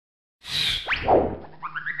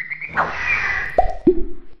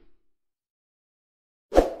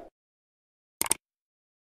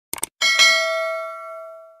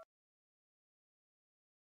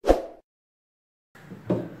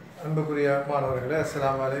அன்புக்குரிய மாணவர்களே,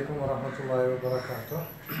 அஸ்ஸலாமு அலைக்கும் வரஹ்மத்துல்லாஹி வபரகாத்துஹ்.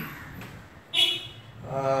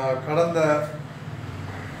 கடந்த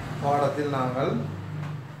பாடத்தில் நாங்கள்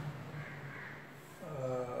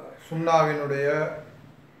சுன்னாவினுடைய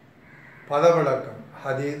பத விளக்கம்,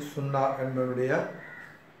 ஹதீஸ் சுன்னா என்பதுடைய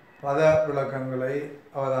பத விளக்கங்களை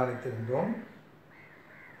அவதானித்திருந்தோம்.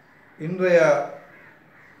 இன்றைய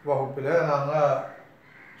வகுப்பில் நாங்கள்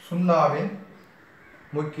சுன்னாவின்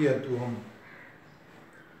முக்கியத்துவம்,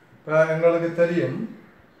 இப்போ எங்களுக்கு தெரியும்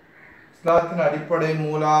இஸ்லாத்தின் அடிப்படை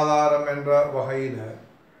மூலாதாரம் என்ற வகையில்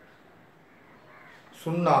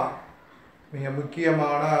சுன்னா மிக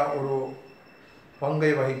முக்கியமான ஒரு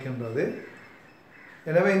பங்கை வகிக்கின்றது.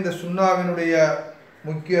 எனவே இந்த சுன்னாவினுடைய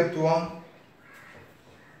முக்கியத்துவம்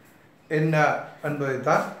என்ன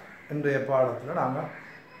என்பதைத்தான் இன்றைய பாடத்தில் நாங்கள்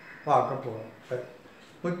பார்க்க போகிறோம்.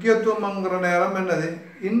 முக்கியத்துவம்ங்கிற நேரம் என்னது,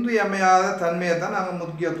 இன்றியமையாத தன்மையை தான் நாங்கள்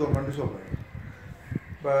முக்கியத்துவம் என்று சொல்கிறோம்.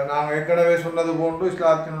 இப்போ நாங்கள் ஏற்கனவே சொன்னது போன்று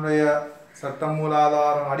இஸ்லாத்தினுடைய சட்ட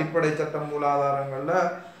மூலாதாரம், அடிப்படை சட்ட மூலாதாரங்களில்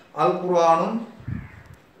அல் குர்ஆனும்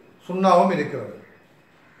சுன்னாவும் இருக்கிறது.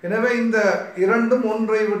 எனவே இந்த இரண்டும்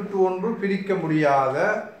ஒன்றை விட்டு ஒன்று பிரிக்க முடியாத,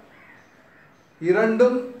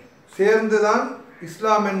 இரண்டும் சேர்ந்துதான்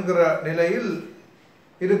இஸ்லாம் என்கிற நிலையில்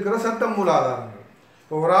இருக்கிற சட்ட மூலாதாரங்கள்.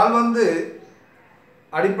 ஒரு ஆள்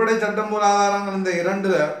அடிப்படை சட்ட மூலாதாரங்கள் இந்த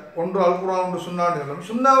இரண்டில் ஒன்று அல் குர்ஆன் ஒன்று சுன்னான்னு,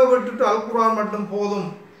 சுன்னாவை விட்டுட்டு அல் குர்ஆன் மட்டும் போதும்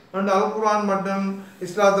என்று, அல் குர்ஆன் மட்டும்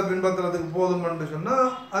இஸ்லாத்தை பின்பற்றுறதுக்கு போதும் என்று சொன்னால்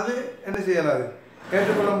அது என்ன செய்யலாது,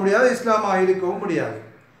 ஏற்றுக்கொள்ள முடியாது, இஸ்லாமாக இருக்கவும் முடியாது.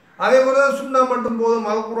 அதே போல் சுன்னா மட்டும் போதும்,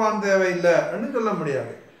 அல் குர்ஆன் தேவையில்லை என்று சொல்ல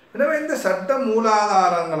முடியாது. எனவே இந்த சட்ட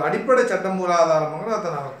மூலாதாரங்கள், அடிப்படை சட்ட மூலாதாரங்கள்,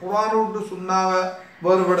 அதை நாங்கள் குர்ஆனை விட்டு சுன்னாவை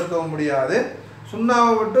வேறுபடுத்தவும் முடியாது,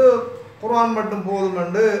 சுன்னாவை விட்டு குர்ஆன் மட்டும் போதும்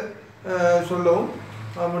என்று சொல்லவும்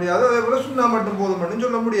முடியாது, அதே போல் சுன்னா மட்டும் போதும் என்று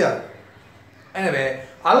சொல்ல முடியாது. எனவே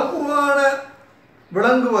அல் குர்ஆனை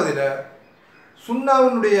விளங்குவதில்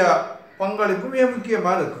சுன்னாவினுடைய பங்களிப்பு மிக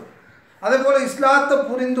முக்கியமாக இருக்கும். அதே போல் இஸ்லாத்தை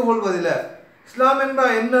புரிந்து கொள்வதில், இஸ்லாம்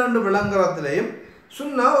என்றால் என்னென்று விளங்குறதுலையும்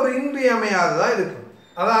சுன்னா ஒரு இன்றியமையாததாக இருக்கும்.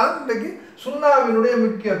 அதாவது இன்றைக்கு சுன்னாவினுடைய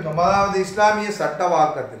முக்கியத்துவம், அதாவது இஸ்லாமிய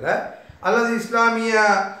சட்டவாக்கத்தில் அல்லது இஸ்லாமிய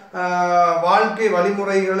வாழ்க்கை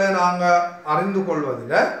வழிமுறைகளை நாங்கள் அறிந்து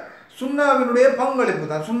கொள்வதில் சுன்னாவினுடைய பங்களிப்பு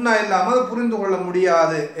தான். சுன்னா இல்லாமல் அதை புரிந்து கொள்ள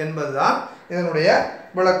முடியாது என்பது தான் இதனுடைய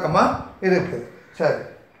விளக்கமாக இருக்குது. சரி,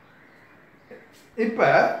 இப்போ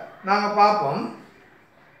நாங்கள் பார்ப்போம்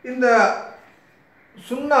இந்த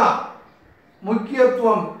சுன்னா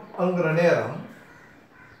முக்கியத்துவம் என்கிற நேரம்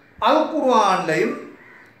அல் குர்ஆன்லையும்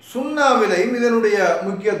சுன்னாவிலையும் இதனுடைய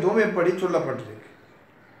முக்கியத்துவம் எப்படி சொல்லப்பட்டிருக்கு.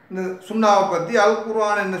 இந்த சுன்னாவை பற்றி அல்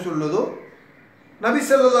குர்ஆன் என்ன சொல்லுதோ நபி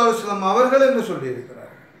ஸல்லல்லாஹு அலைஹி வஸல்லம் அவர்கள் என்ன சொல்லியிருக்கிறார்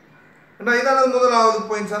என்ற இதான முதலாவது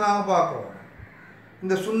பாயிண்ட்ஸை நாங்கள் பார்க்குறோம்.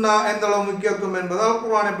 இந்த சுன்னா எந்த அளவு முக்கியத்துவம் என்பது அல்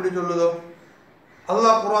குர்ஆன் எப்படி சொல்லுதோ,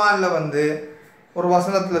 அல்லாஹ் குர்ஆனில் ஒரு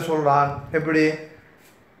வசனத்தில் சொல்கிறான், எப்படி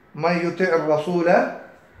மை யுத்திர் ரசூல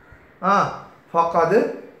ஃபக்கது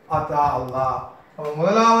அத்தா அல்லாஹ். அப்போ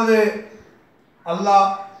முதலாவது அல்லாஹ்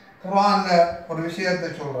குர்ஆனில் ஒரு விஷயத்தை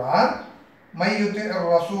சொல்கிறான், மை யுத்திர்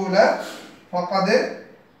ரசூல ஃபக்கது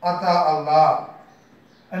அத்தா அல்லாஹ்.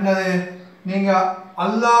 என்னது, நீங்கள்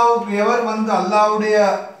அல்லாவுக்கு எவர் அல்லாவுடைய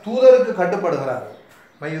தூதருக்கு கட்டுப்படுகிறாரோ,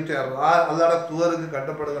 மையுத்தி அல்லாட தூதருக்கு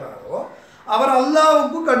கட்டுப்படுகிறாரோ அவர்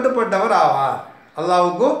அல்லாவுக்கு கட்டுப்பட்டவர் ஆவார்,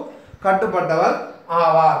 அல்லாவுக்கு கட்டுப்பட்டவர்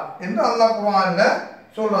ஆவார் என்று அல்லாஹ் குர்ஆனில்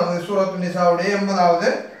சொல்கிறாங்க. சூரத்து நிசாவுடைய 80வது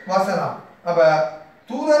வசனம். அப்போ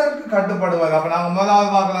தூதருக்கு கட்டுப்படுவது, அப்போ நாங்கள் முதலாவது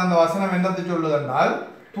பார்க்கலாம் அந்த வசனம் என்னத்தை சொல்லுதென்றால்,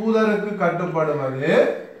 தூதருக்கு கட்டுப்படுவது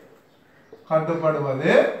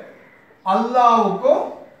அல்லாவுக்கும்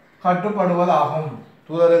கட்டுப்படுவதாகும்,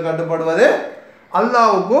 தூதருக்கு கட்டுப்படுவது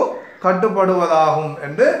அல்லாவுக்கும் கட்டுப்படுவதாகும்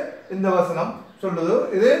என்று இந்த வசனம் சொல்லுது.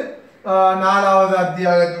 இது 4வது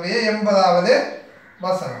அத்தியாயத்துடைய 80வது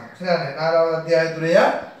வசனம். சரி, 4வது அத்தியாயத்துடைய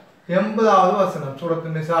 80வது வசனம்,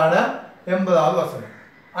 சூரத்து நிசாட 80வது வசனம்.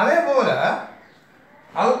 அதே போல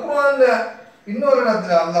அல் குர்ஆன்ல இன்னொரு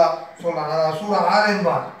இடத்துல அல்லாஹ் சொல்றான், சூரா ஆல்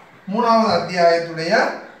இம்ரான் 3வது அத்தியாயத்துடைய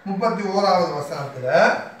 31வது வசனத்தில்,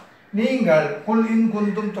 நீங்கள் குல் இன்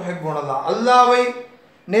குந்தும் துஹிப்பூனல்லாஹ், அல்லாஹ்வை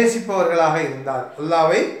நேசிப்பவர்களாக இருந்தால்,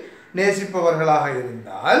 அல்லாஹ்வை நேசிப்பவர்களாக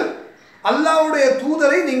இருந்தால் அல்லாஹ்வுடைய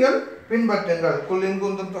தூதரை நீங்கள் பின்பற்றுங்கள். குல் இன்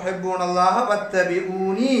குந்தும் துஹிப்பூனல்லாஹ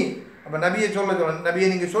ஃபத்தபிஊனி. அப்போ நபியை நபியை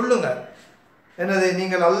நீங்கள் சொல்லுங்க, என்னது,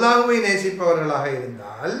 நீங்கள் அல்லாஹ்வை நேசிப்பவர்களாக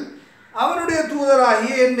இருந்தால் அவருடைய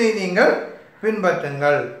தூதராகிய என்னை நீங்கள்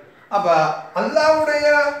பின்பற்றுங்கள். அப்போ அல்லாஹ்வுடைய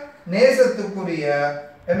நேசத்துக்குரிய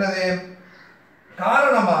என்னது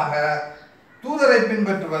காரணமாக தூதரை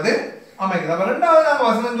பின்பற்றுவது அமைகிறது. அப்போ ரெண்டாவது நாங்கள்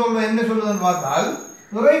வசனம் சொல்றோம், என்ன சொல்லுதுன்னு பார்த்தால்,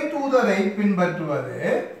 உரை தூதரை பின்பற்றுவது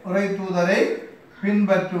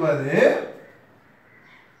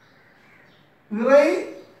இறை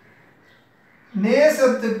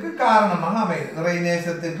நேசத்துக்கு காரணமாக அமைகிறது. இறை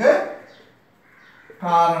நேசத்துக்கு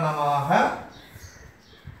காரணமாக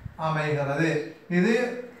அமைகிறது. இது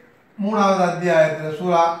 3வது அத்தியாயத்தில்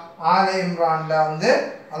சூரா ஆலே இம்ரான்ல வந்து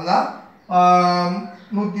அல்லாஹ்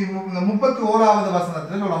 131வது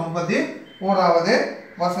வசனத்தில் சொல்றான். 31வது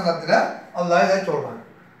வசனத்தில் அல்லாஹ் இதை சொல்றான்.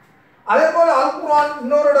 அதே போல அல் குர்ஆன்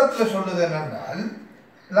இன்னொரு இடத்துல சொல்லுது என்னென்றால்,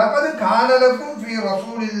 லகது கான லக்கும் ஃபீ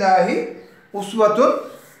ரசூலில்லாஹி உஸ்வத்துன்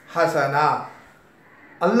ஹஸனா,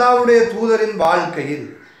 அல்லாஹ்வுடைய தூதரின் வாழ்க்கையில்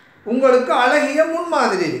உங்களுக்கு அழகிய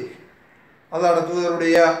முன்மாதிரி இருக்கு. அல்லாஹ்வுடைய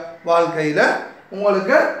தூதருடைய வாழ்க்கையில்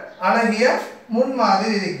உங்களுக்கு அழகிய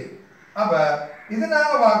முன்மாதிரி இருக்கு. அப்போ இது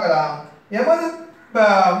நாங்கள் பார்க்கலாம். எமது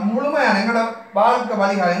முழுமையான எங்களோட வாழ்க்கை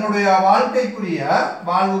வழிகாட்டு, எங்களுடைய வாழ்க்கைக்குரிய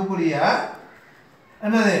வாழ்வுக்குரிய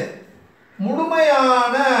என்னது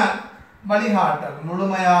முழுமையான வழிகாட்டல்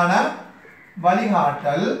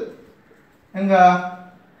எங்க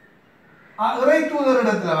இறை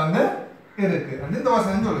தூதரிடத்துல வந்து இருக்கு. இந்த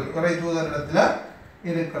வசனம் சொல்லுது, இறை தூதரிடத்துல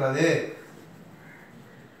இருக்கிறது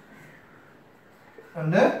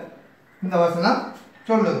இந்த வசனம்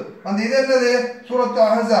சொல்லுது. அந்த இது என்னது? சூரத்து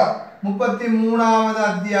அஹ்ஸாப் 33வது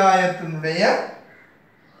அத்தியாயத்தினுடைய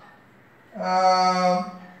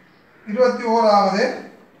 21வது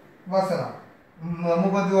வசனம்.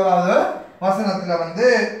 31வது வசனத்துல வந்து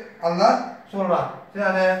அல்லாஹ் சொல்றான்.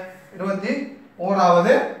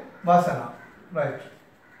 21வது வசனம். ரைட்.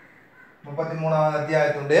 33வது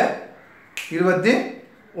அத்தியாயத்தினுடைய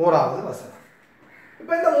 21வது வசனம்.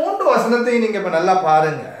 இப்போ இந்த 3 வசனத்தை நீங்க இப்ப நல்லா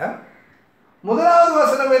பாருங்க. முதலாவது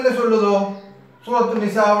வசனம் என்ன சொல்லுதோ? சூரத்து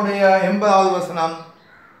நிசாவுடைய 80வது வசனம்,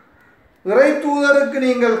 இறை தூதருக்கு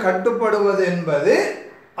நீங்கள் கட்டுப்படுவது என்பது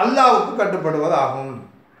அல்லாஹ்வுக்கு கட்டுப்படுவதாகும்.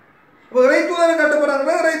 இறை தூதர்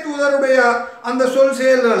கட்டுப்படுறாங்க, இறை தூதருடைய அந்த சொல்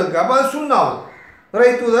செயல்களுக்கு, அப்போ அது சுன்னாவும்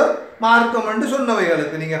இறை தூதர் மார்க்கம் என்று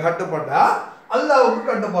சொன்னவைகளுக்கு நீங்க கட்டுப்பட்டா அல்லாஹ்வுக்கு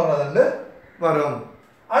கட்டுப்படுறதுன்னு வரும்.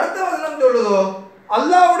 அடுத்த வசனம் சொல்லுதோ,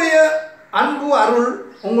 அல்லாஹ்வுடைய அன்பு அருள்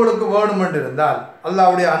உங்களுக்கு வேணும் என்று இருந்தால்,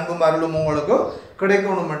 அல்லாஹ்வுடைய அன்பும் அருளும் உங்களுக்கு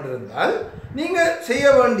கிடைக்கணும் என்று இருந்தால் நீங்க செய்ய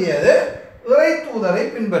வேண்டியது இறை தூதரை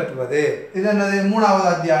பின்பற்றுவது. இது என்னது? 3வது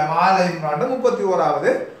அத்தியாயம் ஆலே இம்ரான்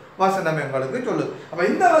 31வது வசனம் எங்களுக்கு சொல்லுது. அப்ப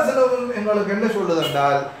இந்த வசனம் எங்களுக்கு என்ன சொல்லுது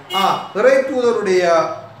என்றால், இறை தூதருடைய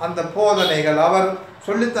அந்த போதனைகள், அவர்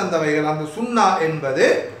சொல்லித்தந்தவைகள், அந்த சுன்னா என்பது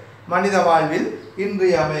மனித வாழ்வில்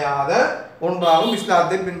இன்றியமையாத ஒன்றாகும்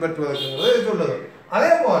இஸ்லாத்தை பின்பற்றுவதற்கு சொல்லுது.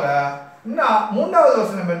 அதே போல இன்னும் 3வது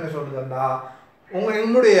வசனம் என்ன சொல்லுதுன்னா,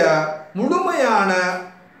 உங்களுடைய முழுமையான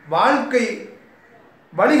வாழ்க்கை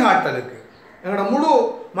வழிகாட்டலுக்கு, எங்களோட முழு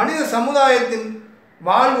மனித சமுதாயத்தின்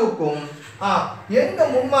வாழ்வுக்கும் எந்த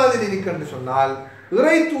முன்மாதிரி இருக்குன்னு சொன்னால்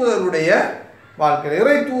இறை தூதருடைய வாழ்க்கை,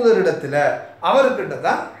 இறை தூதரிடத்துல அவர்கிட்ட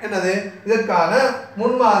தான் என்னது இதற்கான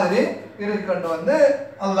முன்மாதிரி இருக்குன்னு வந்து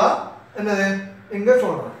அல்லாஹ் என்னது இங்க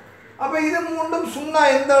சொல்றான். அப்ப இது மூன்றும் சுன்னா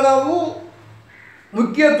எந்த அளவு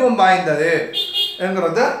முக்கியத்துவம் வாய்ந்தது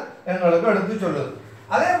என்கிறத எங்களுக்கு எடுத்து சொல்லுது.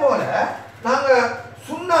 அதே போல நாங்க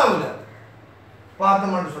சுன்னாவில்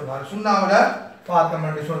பார்த்தோம் என்று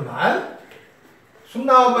சொன்னால்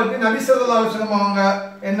சுன்னாவை பற்றி நபி ஸல்லல்லாஹு அலைஹி வஸல்லம் அவங்க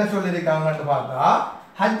என்ன சொல்லியிருக்காங்கன்னு பார்த்தா,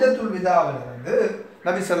 ஹஜ்ஜத்துல் விதாவில் இருந்து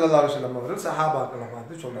நபி ஸல்லல்லாஹு அலைஹி வஸல்லம் அவர்கள் சஹாபாக்களை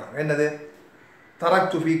பார்த்து சொல்றாங்க. என்னது?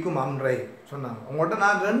 தரக்து ஃபீக்கும் அம்ரை சொன்னாங்க. உங்கள்கிட்ட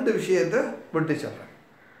நான் 2 விஷயத்தை விட்டு சொல்றேன்.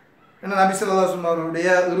 ஏன்னா நபி ஸல்லல்லாஹு அலைஹி வஸல்லம் அவருடைய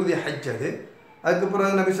இறுதி ஹஜ் அது. அதுக்கு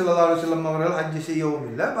பிறகு நபி ஸல்லல்லாஹு அலைஹி வஸல்லம் அவர்கள் ஹஜ் செய்யவும்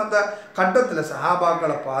இல்லை. அந்த கட்டத்தில்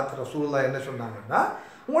சஹாபாக்களை பார்த்து ரசூலுல்லாஹ் என்ன சொன்னாங்கன்னா,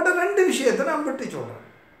 உங்கள்கிட்ட 2 விஷயத்தை நான் விட்டு சொல்றேன்.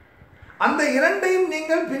 அந்த 2ஐயும்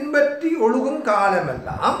நீங்கள் பின்பற்றி ஒழுகும்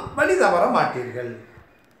காலமெல்லாம் வழி தவற மாட்டீர்கள்.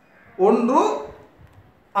 ஒன்று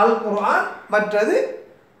அல் குர்ஆன், மற்றது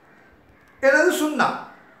எனது சுன்னா.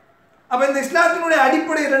 அப்போ இந்த இஸ்லாத்தினுடைய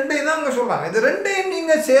அடிப்படை 2ஐயும் தான் அங்கே சொல்றாங்க. இந்த 2ஐயும்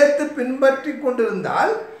நீங்கள் சேர்த்து பின்பற்றி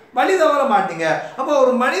கொண்டிருந்தால் வழி தவற மாட்டீங்க. அப்போ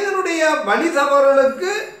ஒரு மனிதனுடைய வழி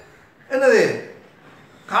தவறலுக்கு என்னது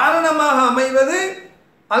காரணமாக அமைவது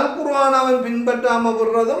அல் குர்ஆன் அவன் பின்பற்றாமல்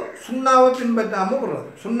விடுறதும் சுன்னாவை பின்பற்றாமல்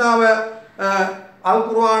விடுறதும். சுன்னாவை அல்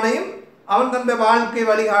குர்ஆனையும் அவன் தன்னுடைய வாழ்க்கை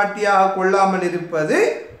வழிகாட்டியாக கொள்ளாமல் இருப்பது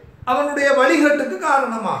அவனுடைய வழிகட்டுக்கு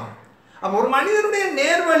காரணமாகும். அப்போ ஒரு மனிதனுடைய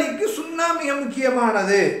நேர்வழிக்கு சுன்னா மிக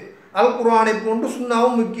முக்கியமானது, அல் குர்ஆனை போன்று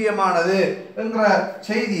சுன்னாவும் முக்கியமானது என்கிற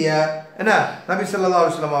செய்தியை என்ன நபி ஸல்லல்லாஹு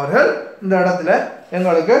அலைஹி வஸல்லம் அவர்கள் இந்த இடத்துல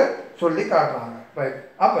எங்களுக்கு சொல்லி காட்டுறாங்க. ரைட்.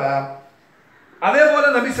 அப்போ அதே போல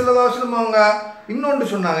நபி ஸல்லல்லாஹு அலைஹி வஸல்லம் அவங்க இன்னொன்று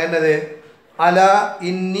சொன்னாங்க. என்னது? அலா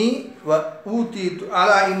இன்னி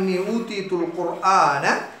ஊதீதுல் குர்ஆன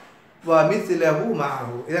வ மிஸ்லஹு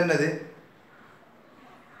மஅஹு. இது என்னது?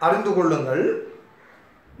 அறிந்து கொள்ளுங்கள்,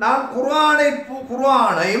 நான்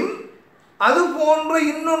குர்ஆனையும் அது போன்ற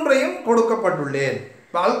இன்னொன்றையும் கொடுக்கப்பட்டுள்ளேன்.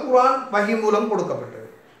 அல் குர்ஆன் வஹி மூலம் கொடுக்கப்பட்டது.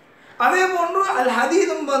 அதே போன்று அல்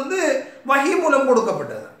ஹதீஸும் வஹி மூலம்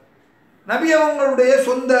கொடுக்கப்பட்டது. நபி அவங்களுடைய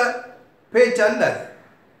சொந்த பேச்சு அல்ல.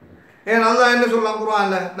 ஏன் அல்லாஹ் என்ன சொல்லலாம்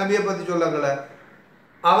குர்ஆன்ல நபியை பற்றி சொல்லல?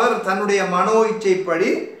 அவர் தன்னுடைய மனோ இச்சைப்படி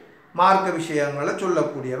மார்க்க விஷயங்களை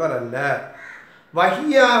சொல்லக்கூடியவர் அல்ல.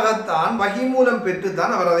 வஹியாகத்தான், வஹி மூலம்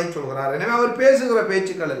பெற்றுத்தான் அவர் அதை சொல்கிறார். எனவே அவர் பேசுகிற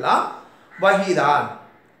பேச்சுக்கள் எல்லாம் வஹிதான்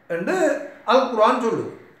என்று அல் குர்ஆன்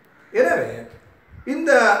சொல்லுது. எனவே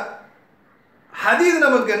இந்த ஹதீஸ்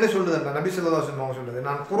நமக்கு என்ன சொல்லுதுன்னா, நபி ஸல்லல்லாஹு அலைஹி வஸல்லம் சொல்லுது,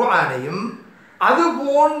 நான் குர்ஆனையும் அது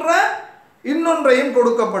போன்ற இன்னொன்றையும்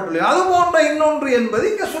கொடுக்கப்பட்டுள்ளது. அது போன்ற இன்னொன்று என்பது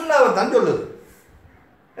இங்கே சுன்னாவை தான் சொல்லுது.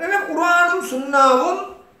 எனவே குர்ஆனும் சுன்னாவும்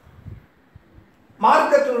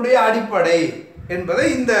மார்க்கத்தினுடைய அடிப்படை என்பதை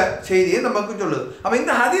இந்த செய்தியை நமக்கு சொல்லுது. அப்போ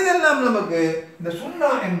இந்த ஹதீஸ் எல்லாம் நமக்கு இந்த சுன்னா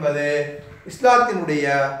என்பது இஸ்லாத்தினுடைய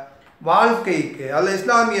வாழ்க்கைக்கு அல்ல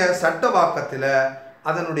இஸ்லாமிய சட்டவாக்கத்தில்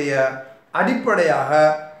அதனுடைய அடிப்படையாக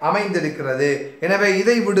அமைந்திருக்கிறது. எனவே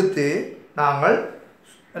இதை விடுத்து நாங்கள்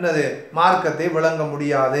என்னது மார்க்கத்தை விளங்க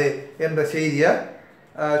முடியாது என்ற செய்தியை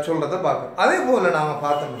சொல்கிறத பார்க்கணும். அதே போல் நாங்கள்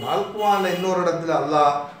பார்த்தோம்னா குர்ஆனில் இன்னொரு இடத்துல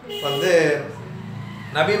அல்லாஹ்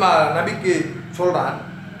நபிக்கு சொல்கிறான்,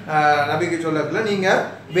 நபிக்கு சொல்லக்குள்ள நீங்கள்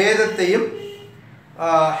வேதத்தையும்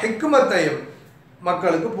ஹிக்மத்தையும்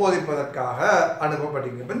மக்களுக்கு போதிப்பதற்காக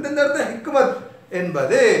அனுப்பப்பட்டீங்க. இப்போ இந்த இடத்துல ஹிக்மத்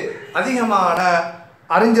என்பது அதிகமான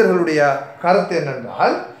அறிஞர்களுடைய கருத்து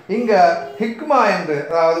என்னென்றால், இங்கே ஹிக்மா என்று,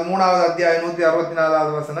 அதாவது 3வது அத்தியாயம்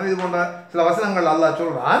 164வது வசனம், இது போன்ற சில வசனங்கள் அல்லாஹ்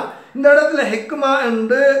சொல்கிறான். இந்த இடத்துல ஹிக்மா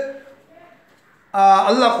என்று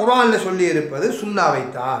அல்லாஹ் குர்ஆனில் சொல்லி இருப்பது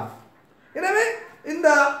சுன்னாவைத்தான். எனவே இந்த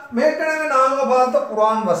மேற்கனவே நாங்கள் பார்த்த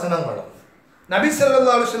குர்ஆன் வசனங்களும் நபி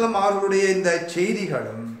ஸல்லல்லாஹு அலைஹி வஸல்லம் அவர்களுடைய இந்த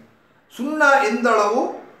செய்திகளும் சுன்னா எந்த அளவு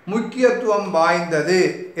முக்கியத்துவம் வாய்ந்தது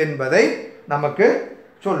என்பதை நமக்கு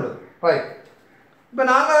சொல்லுது. ரைட். இப்போ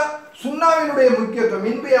நாங்கள் சுன்னாவினுடைய முக்கியத்துவம்,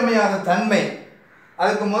 இன்றியமையாத தன்மை,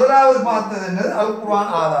 அதுக்கு முதலாவது பார்த்தது என்னது? அல்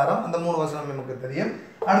குர்ஆன் ஆதாரம். அந்த 3 வசனம் நமக்கு தெரியும்.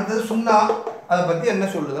 அடுத்தது சுன்னா, அதை பற்றி என்ன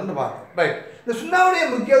சொல்லுதுன்னு பார்த்தோம். ரைட். இந்த சுன்னாவுடைய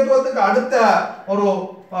முக்கியத்துவத்துக்கு அடுத்த ஒரு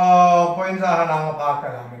பாயிண்ட்ஸாக நாங்கள்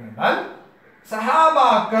பார்க்கலாம் என்றால்,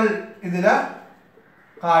 சஹாபாக்கள் இதில்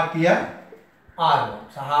காட்டிய ஆர்வம்,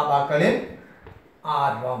 சஹாபாக்களின்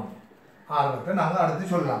ஆர்வத்தை நாங்கள் அடுத்து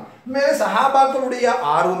சொல்லலாம். மேலே சஹாபாக்களுடைய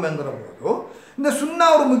ஆர்வம் என்கிற போது இந்த சுன்னா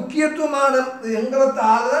ஒரு முக்கியத்துவமான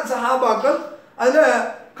என்கிறதால தான் சஹாபாக்கள் அதில்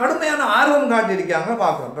கடுமையான ஆர்வம் காட்டியிருக்காங்க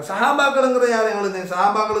பார்க்குறோம். இப்போ சஹாபாக்கள்ங்கிற யார் எங்களுக்கு?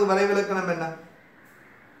 சஹாபாக்களுக்கு வரைவிலக்கணம் என்ன?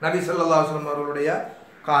 நபி ஸல்லல்லாஹு அலைஹி வஸல்லம் அவர்களுடைய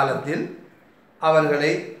காலத்தில்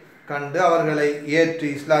அவர்களை கண்டு அவர்களை ஏற்று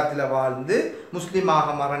இஸ்லாத்தில் வாழ்ந்து முஸ்லீமாக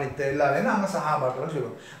மரணித்த எல்லாரையும் நாங்கள் சஹாபாக்கள்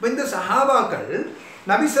சொல்லுவோம். இப்போ இந்த சஹாபாக்கள்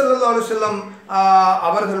நபி ஸல்லல்லாஹு அலைஹி வஸல்லம்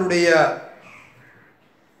அவர்களுடைய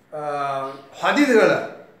ஹதீஸ்களை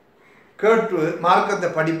கேட்டு மார்க்கத்தை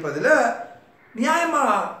படிப்பதில் நியாயமாக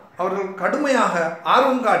அவர்கள் கடுமையாக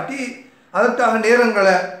ஆர்வம் காட்டி அதற்காக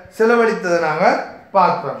நேரங்களை செலவழித்ததை நாங்கள்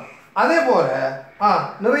பார்க்குறோம். அதே போல்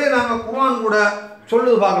நிறைய நாங்கள் குர்ஆன் கூட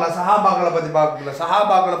சொல்லுது பார்க்கலாம். சஹாபாக்களை பற்றி பார்க்கல,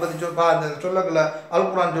 சஹாபாக்களை பற்றி சொல்லக்கல அல்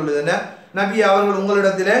குர்ஆன் சொல்லுதுன்னு, நபி அவர்கள்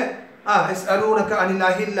உங்களிடத்தில் எஸ் அருணக்க அனில்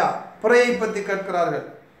அஹில்லா, பிறையை பற்றி கேட்கிறார்கள்.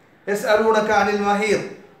 எஸ் அருணக்க அனில் மஹீர்,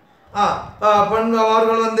 பெண்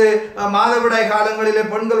அவர்கள் மாதவிடாய் காலங்களிலே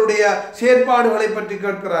பெண்களுடைய செயற்பாடுகளை பற்றி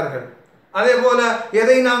கேட்கிறார்கள். அதே போல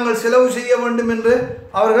எதை நாங்கள் செலவு செய்ய வேண்டும் என்று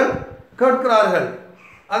அவர்கள் கேட்கிறார்கள்.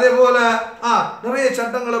 அதே போல நிறைய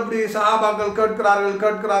சட்டங்கள் அப்படி சஹாபாக்கள்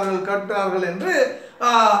கேட்கிறார்கள் என்று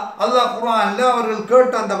அல்லாஹ் குர்ஆன்ல அவர்கள்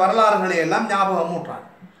கேட்ட அந்த வரலாறுகளை எல்லாம் ஞாபகம் ஊட்டுறாங்க.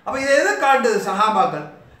 அப்போ இதை எதை காட்டுது? சஹாபாக்கள்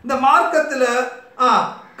இந்த மார்க்கத்தில்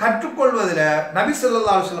கற்றுக்கொள்வதில் நபி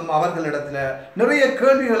ஸல்லல்லாஹு அலைஹி வஸல்லம் அவர்களிடத்துல நிறைய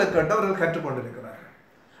கேள்விகளை கேட்டு அவர்கள் கற்றுக்கொண்டிருக்கிறார்கள்.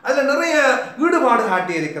 அதில் நிறைய ஈடுபாடு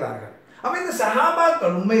காட்டியிருக்கிறார்கள். அப்போ இந்த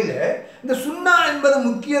சஹாபாக்கள் உண்மையில் இந்த சுன்னா என்பது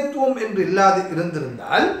முக்கியத்துவம் என்று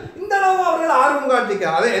இருந்திருந்தால் இந்த அளவு அவர்கள் ஆர்வம்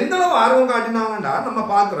காட்டிக்கிறார். அதை எந்த அளவு ஆர்வம் காட்டினாங்கன்னா நம்ம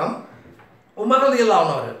பார்க்குறோம், உமர்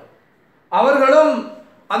ரலியல்லாஹு அன்ஹு அவர்களும்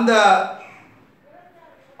அந்த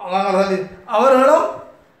அவர்களும்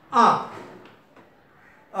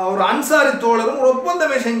ஒரு அன்சாரி தோழரும் ஒரு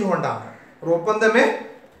ஒப்பந்தமே செஞ்சு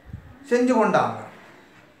கொண்டாங்க.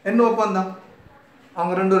 என்ன ஒப்பந்தம்?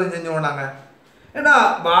 அவங்க 2 பேரும் செஞ்சு கொண்டாங்க. ஏன்னா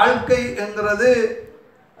வாழ்க்கை என்கிறது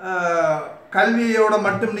கல்வியோட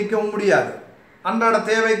மட்டும் நிற்கவும் முடியாது. அன்றாட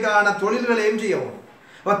தேவைக்கான தொழில்களையும் செய்யவும்.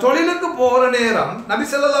 இப்போ தொழிலுக்கு போகிற நேரம் நபி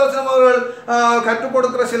ஸல்லல்லாஹு அலைஹி வஸல்லம் அவர்கள் கற்றுக்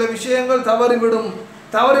கொடுக்குற சில விஷயங்கள்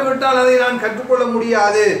தவறிவிட்டால் அதை நான் கற்றுக்கொள்ள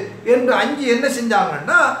முடியாது என்று அஞ்சு என்ன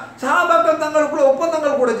செஞ்சாங்கன்னா, சஹாபாக்கள் தங்களுக்குள்ள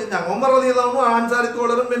ஒப்பந்தங்கள் கூட செஞ்சாங்க. உமர் ரலியல்லாஹு அன்ஹு அன்சாரி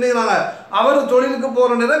தோழரும் என்னைனாங்க, அவர் தொழிலுக்கு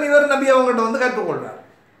போகிற நேரம் இவர் நபி அவங்ககிட்ட கற்றுக்கொள்றார்.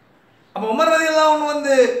 அப்போ உமர் ரலியல்லாஹு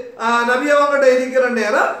அன்ஹு நபி அவங்ககிட்ட இருக்கிற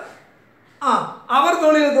நேரம் அவர்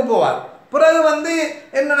தொழிலுக்கு போவார். பிறகு வந்து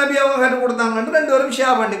என்ன நபி அவங்க கற்றுக் கொடுத்தாங்கன்னு 2 பேரும்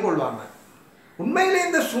ஷேர் பண்ணி கொள்வாங்க. உண்மையிலே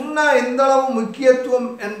இந்த சுன்னா எந்த அளவு முக்கியத்துவம்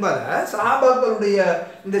என்பதை சஹாபாக்களுடைய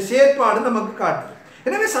இந்த செயற்பாடு நமக்கு காட்டுது.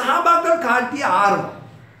 எனவே சஹாபாக்கள் காட்டிய ஆர்வம்,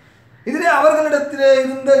 இதிலே அவர்களிடத்திலே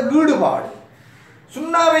இருந்த ஈடுபாடு,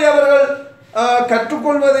 சுன்னாவை அவர்கள்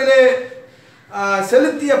கற்றுக்கொள்வதிலே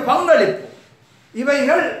செலுத்திய பங்களிப்பு,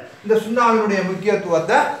 இவைகள் இந்த சுன்னாவினுடைய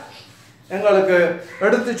முக்கியத்துவத்தை எங்களுக்கு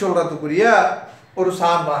எடுத்து சொல்றதுக்குரிய ஒரு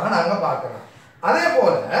சான்றாக நாங்கள் பார்க்கலாம். அதே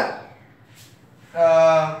போல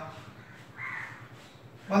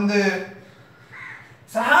வந்து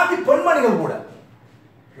சஹாபி பெண்மணிகள் கூட,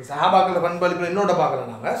 சஹாபாக்கள் பண்பளிப்பு இன்னொன்று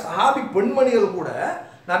பார்க்கலாம். நாங்கள் சஹாபி பெண்மணிகள் கூட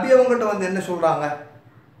நபி அவங்ககிட்ட வந்து என்ன சொல்கிறாங்க,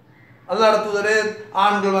 அல்லாஹ் தூதரே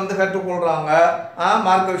ஆண்கள் வந்து கற்றுக்கொள்கிறாங்க,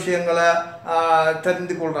 மார்க்க விஷயங்களை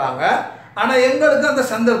தெரிந்து கொள்கிறாங்க, ஆனால் எங்களுக்கு அந்த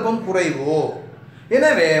சந்தர்ப்பம் குறைவோ,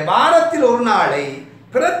 எனவே வாரத்தில் ஒரு நாளை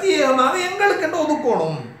பிரத்யேகமாக எங்களுக்கு என்று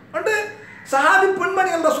ஒதுக்கணும் என்று சஹாபி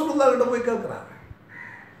பெண்மணிகள் ரசூலுல்லாஹ் கிட்ட போய் கேட்குறாங்க.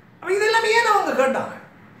 அப்போ இதெல்லாம் ஏன் அவங்க கேட்டாங்க?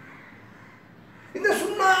 இந்த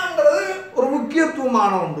சுன்னாங்கிறது ஒரு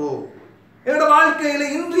முக்கியத்துவமான ஒன்று, எங்களோட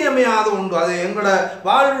வாழ்க்கையில் இன்றியமையாத ஒன்று. அது எங்களோட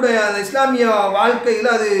வாழ்வுடைய இஸ்லாமிய வாழ்க்கையில்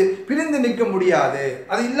அது பிரிந்து நிற்க முடியாது,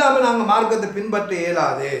 அது இல்லாமல் நாங்கள் மார்க்கத்தை பின்பற்ற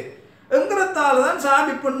இயலாது என்கிறதால தான்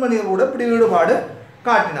சஹாபி பெண்மணிகளோட இப்படி ஈடுபாடு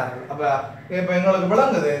காட்டினார்கள். அப்போ இப்போ எங்களுக்கு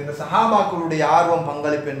விளங்குது இந்த சஹாபாக்களுடைய ஆர்வம்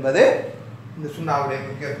பங்களிப்பு என்பது இந்த சுன்னாவுடைய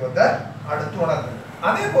முக்கியத்துவத்தை அடுத்து உணர்ந்து.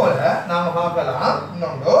 அதே போல நாங்கள் பார்க்கலாம்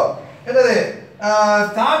இன்னொன்று என்னது,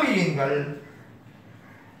 தாபியீன்கள்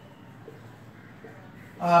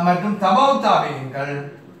மற்றும் தபவு தாபியீன்கள்,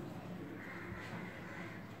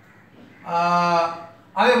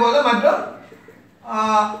 அதே போல மற்றும்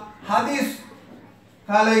ஹதீஸ்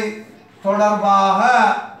கலை தொடர்பாக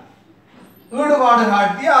ஈடுபாடு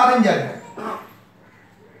காட்டிய அறிஞர்கள்,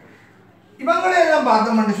 இவங்களே எல்லாம்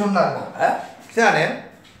பார்த்தோம்னு சொன்னாங்க. சரி,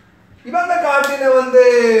 இவங்க காட்டின வந்து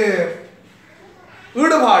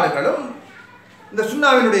ஈடுபாடுகளும் இந்த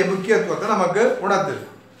சுன்னாவினுடைய முக்கியத்துவத்தை நமக்கு உணர்த்துது.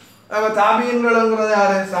 தாபியன்களுங்கிறது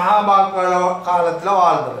யாரு? சஹாபாக்கள் காலத்தில்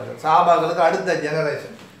வாழ்ந்தவர்கள், சஹாபாக்களுக்கு அடுத்த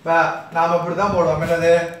ஜெனரேஷன். இப்போ நாம் இப்படி தான் போடுவோம்,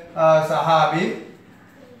 என்னது சஹாபி,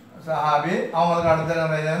 சஹாபி அவங்களுக்கு அடுத்த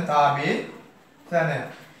ஜெனரேஷன் தாபி, சரி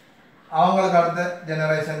அவங்களுக்கு அடுத்த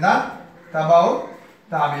ஜெனரேஷன் தான் தபவு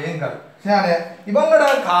தாபியன்கள். சரி,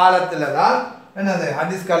 இவங்களோட காலத்தில் தான் என்னது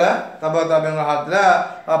ஹதீஸ் கலை தபவு தாபியங்கள்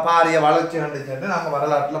காலத்தில் பாரிய வளர்ச்சி கண்டுச்சுன்னு நாங்கள்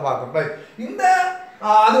வரலாற்றில் பார்க்குறோம். இந்த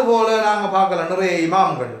அதுபோல் நாங்கள் பார்க்கலாம் நிறைய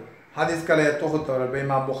இமாம்கள் ஹதீஸ் கலையை தொகுத்தவர்கள், இப்போ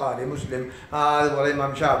இமாம் புகாரி, முஸ்லீம், அதுபோல்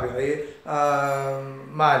இமாம் ஷாஃபிஈ,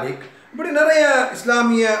 மாலிக், இப்படி நிறைய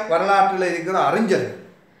இஸ்லாமிய வரலாற்றில் இருக்கிற அறிஞர்கள்.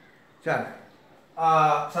 சரி,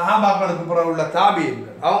 சஹாபாக்களுக்கு பிறகு உள்ள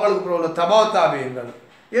தாபியன்கள், அவங்களுக்கு பிறகு உள்ள தபவு தாபியன்கள்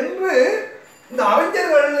என்று இந்த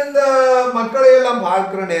அறிஞர்கள் இந்த மக்களை எல்லாம்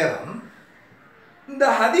பார்க்கிற நேரம் இந்த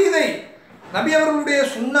ஹதீஸை நபி அவர்களுடைய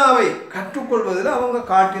சுன்னாவை கற்றுக்கொள்வதில் அவங்க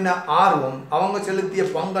காட்டின ஆர்வம், அவங்க செலுத்திய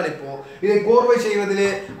பங்களிப்பு, இதை கோர்வை செய்வதிலே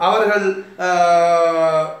அவர்கள்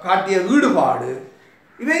காட்டிய ஈடுபாடு,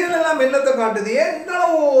 இவைகள் எல்லாம் என்னத்தை காட்டுது? ஏன் இந்த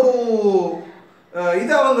ஒரு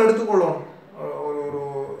இதை அவங்க எடுத்துக்கொள்ளணும், ஒரு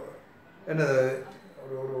என்னது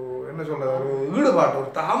ஒரு என்ன சொல்ற, ஒரு ஈடுபாட்டு,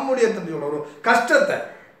 ஒரு தாமுடியத்தை சொல்ற, ஒரு கஷ்டத்தை,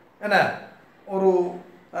 என்ன ஒரு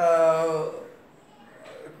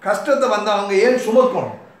கஷ்டத்தை வந்து அவங்க ஏன்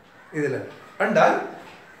சுமக்கணும் இதில் என்றால்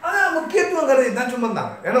அதான் முக்கியத்துவம் கருதி தான்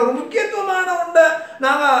சுமந்தாங்க. ஏன்னா ஒரு முக்கியத்துவமான ஒன்றை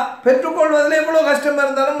நாங்கள் பெற்றுக்கொள்வதில் எவ்வளோ கஷ்டமாக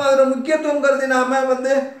இருந்தாலும் அதில் முக்கியத்துவம் கருதி நாம்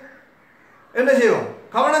வந்து என்ன செய்வோம்,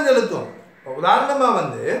 கவனம் செலுத்துவோம். உதாரணமாக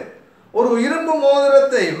வந்து ஒரு இரும்பு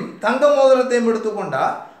மோதிரத்தையும் தங்க மோதிரத்தையும் எடுத்துக்கொண்டா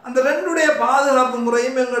அந்த ரெண்டுடைய பாதுகாப்பு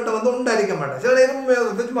முறையும் எங்கள்கிட்ட வந்து உண்டரிக்க மாட்டேன். சில இரும்பு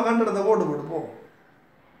மோதிரத்தை சும்மா கண்டடத்தை போட்டு போவோம்,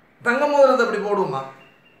 தங்க மோதிரத்தை அப்படி போடுவோமா?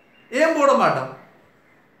 ஏன் போட மாட்டோம்?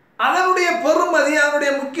 அதனுடைய பெருமதி, அதனுடைய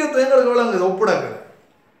முக்கியத்துவம் எங்களுக்கு விளங்குது, ஒப்புடங்கள்.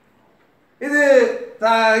 இது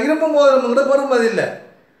இரும்பு மோதிரம்ங்கிற பெருமதி இல்லை.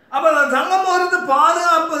 அப்போ தங்க மோதிரத்தை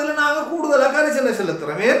பாதுகாப்பதில் நாங்கள் கூடுதலாக கரிசனை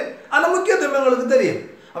செலுத்துகிறோமே, அந்த முக்கியத்துவம் எங்களுக்கு தெரியும்.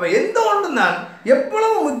 அப்போ எந்த ஒன்று தான்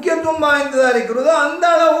எவ்வளவு முக்கியத்துவம் வாய்ந்ததாக இருக்கிறதோ அந்த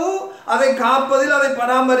அளவு அதை காப்பதில், அதை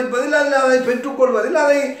பராமரிப்பதில், அதில் அதை பெற்றுக்கொள்வதில்,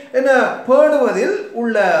 அதை என்ன பேணுவதில்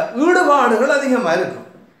உள்ள ஈடுபாடுகள் அதிகமாக இருக்கும்.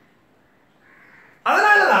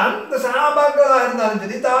 அதனால தான் இந்த சஹாபாக்களாக இருந்தாலும்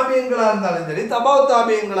சரி, தாபியங்களாக இருந்தாலும் சரி, தபவு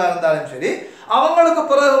தாபியங்களாக இருந்தாலும் சரி, அவங்களுக்கு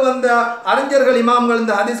பிறகு வந்த அறிஞர்கள், இமாம்கள்,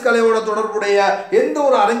 இந்த ஹதீஸ் கலையோட தொடர்புடைய எந்த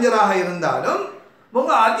ஒரு அறிஞராக இருந்தாலும்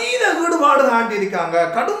அவங்க அதீத ஈடுபாடு காட்டியிருக்காங்க,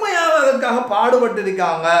 கடுமையாக அதற்காக பாடுபட்டு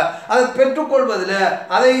இருக்காங்க. அதை பெற்றுக்கொள்வதில்,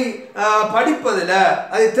 அதை படிப்பதில்,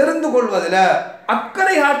 அதை தெரிந்து கொள்வதில்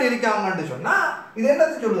அக்கறை காட்டியிருக்காங்கன்னு சொன்னால் இது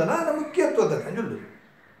என்னத்தை சொல்லுதுன்னா அந்த முக்கியத்துவத்தை தான் சொல்லுது.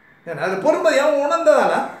 ஏன்னா அது பொறுமதியாக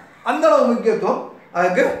உணர்ந்ததால அந்த அளவு முக்கியத்துவம்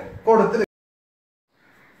அதுக்கு கொடுத்து.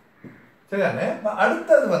 சரிதானே?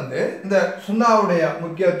 அடுத்தது வந்து இந்த சுன்னாவுடைய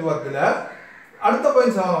முக்கியத்துவத்தில் அடுத்த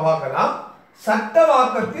பாயிண்ட்ஸ் பார்க்கலாம்.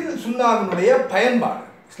 சட்டவாக்கத்தில் சுன்னாவினுடைய பயன்பாடு.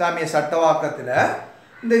 இஸ்லாமிய சட்டவாக்கத்தில்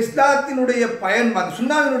இந்த இஸ்லாத்தினுடைய பயன்பாடு,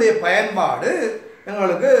 சுன்னாவினுடைய பயன்பாடு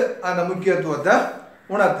எங்களுக்கு அந்த முக்கியத்துவத்தை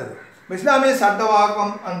உணர்த்துது. இஸ்லாமிய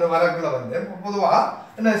சட்டவாக்கம் அந்த வழக்கில் வந்து பொதுவாக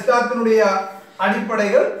இந்த இஸ்லாத்தினுடைய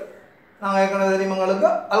அடிப்படைகள் நாங்கள் ஏற்கனவே தெரியுமங்களுக்கு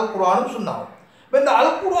அல் குர்ஆனும் சுன்னாவும். இப்போ இந்த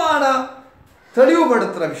அல் குர்ஆனை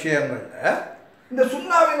தெளிவுபடுத்துகிற விஷயங்களில் இந்த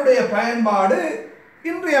சுன்னாவினுடைய பயன்பாடு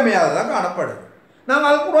இன்றியமையாததாக காணப்படுது. நாங்கள்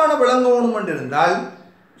அல் குர்ஆனை விளங்கணும் என்றிருந்தால்,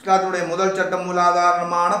 இஸ்லாத்தினுடைய முதல் சட்டம்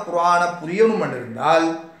மூலாதாரமான குர்ஆனை புரியணும் என்றிருந்தால்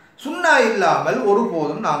சுன்னா இல்லாமல்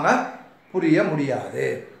ஒருபோதும் நாங்கள் புரிய முடியாது.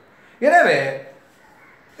 எனவே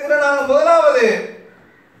இதில் நாங்கள் முதலாவது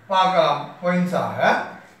பார்க்கலாம் பாயிண்ட்ஸாக,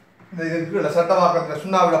 இந்த இதுக்கு கீழே சட்டவாக்கத்தில்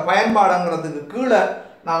சுன்னாவில் பயன்பாடுங்கிறதுக்கு கீழே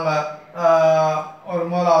நாங்கள் ஒரு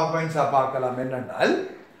முதலாவது பாயிண்ட்ஸாக பார்க்கலாம். என்னென்றால்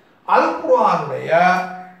அல் குர்ஆனுடைய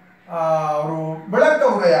ஒரு விளக்க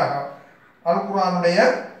உரையாக, அல் குர்ஆனுடைய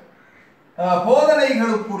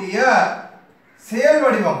போதனைகளுக்குரிய செயல்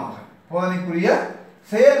வடிவமாக, போதனைக்குரிய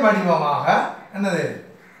செயல் வடிவமாக என்னது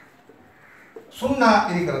சுன்னா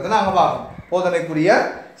இருக்கிறது நாங்கள் பார்க்கணும். போதனைக்குரிய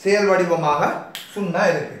செயல் வடிவமாக சுன்னா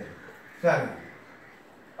இருக்குது. சரி,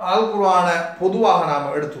 அல் குர்ஆனை பொதுவாக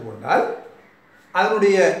நாம் எடுத்துக்கொண்டால்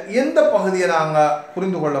அதனுடைய எந்த பகுதியை நாங்கள்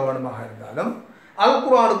புரிந்து கொள்ள வேண்டுமாக இருந்தாலும் அல்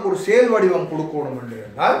குர்ஆனுக்கு ஒரு செயல் வடிவம் கொடுக்கணும் என்று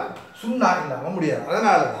இருந்தால் சுன்னா இல்லாமல் முடியாது.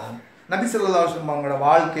 அதனால தான் நபி ஸல்லல்லாஹு அலைஹி வஸல்லம் அவங்களோட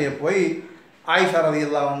வாழ்க்கையை போய் ஆயிஷா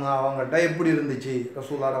ரலியல்லாஹு அன்ஹா அவங்கள்ட்ட எப்படி இருந்துச்சு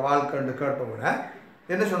ரசூலோட வாழ்க்கைன்னு கேட்டவுடனே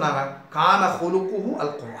என்ன சொன்னாங்க? கான ஹுலுகுஹு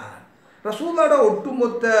அல் குர்ஆன். ரசூலோட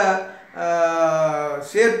ஒட்டுமொத்த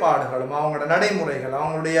செயற்பாடுகளும் அவங்களோட நடைமுறைகள்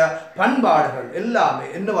அவங்களுடைய பண்பாடுகள் எல்லாமே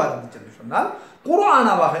என்னவா இருந்துச்சுன்னு சொன்னால்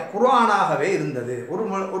குர்ஆனாகவே இருந்தது.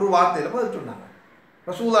 ஒரு வார்த்தையில் பதில் சொன்னாங்க.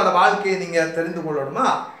 ரசூலோட வாழ்க்கையை நீங்கள் தெரிந்து கொள்ளணுமா,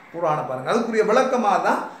 குர்ஆனை பாருங்கள், அதுக்குரிய விளக்கமாக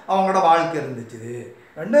தான் அவங்களோட வாழ்க்கை இருந்துச்சு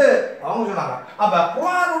ரெண்டு அவங்க சொன்னாங்க. அப்போ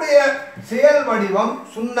குர்ஆனுடைய செயல் வடிவம்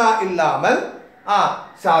சுன்னா இல்லாமல்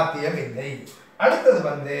சாத்தியம் இல்லை. அடுத்தது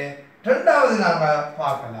வந்து ரெண்டாவது நாங்கள்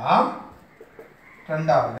பார்க்கலாம்.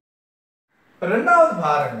 ரெண்டாவது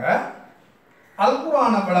பாருங்க, அல்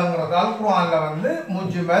குர்ஆனை விளங்குறது. அல் குர்ஆனில் வந்து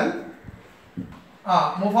முஜ்மல்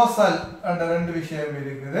முஃபஸ்ஸல் என்ற ரெண்டு விஷயம்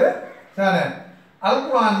இருக்குது. சரி, அல்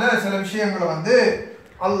குர்ஆனில் சில விஷயங்களை வந்து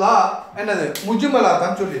அல்லாஹ் என்னது முஜ்மலாக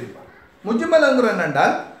தான் சொல்லியிருப்பான். முஜ்மல்ங்கிற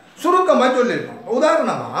என்னென்றால் சுருக்கமாக சொல்லியிருப்பான்.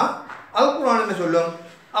 உதாரணமாக அல் குர்ஆன் என்ன சொல்லும்?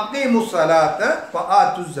 அகீமுஸ் ஸலாத்த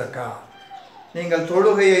வஆத்துஸ் ஸகாத், நீங்கள்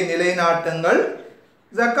தொழுகையை நிலைநாட்டுங்கள்,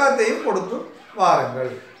 ஜக்காத்தையும் கொடுத்து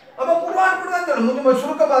வாருங்கள். அப்போ குர்ஆன் கூட தான் சொல்லும், முஜ்மல்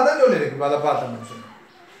சுருக்கமாக தான் சொல்லியிருக்கு. அதை பார்த்தோம்னு சொன்னோம்.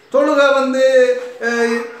 தொழுகை வந்து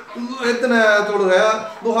எத்தனை தொழுகை,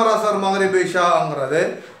 துஹர் அஸர் மக்ரிப் இஷாங்கிறது,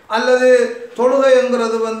 அல்லது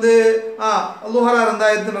தொழுகைங்கிறது வந்து துஹரா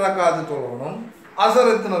இருந்தால் எத்தனை ரக்காத்து தொழணும்,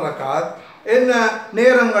 அசர் எத்தனை ரக்காத், என்ன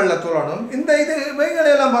நேரங்களில் தொழணும், இந்த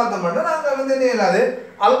இவைகளெல்லாம் பார்த்தோம்னா நாங்கள் வந்து நேராது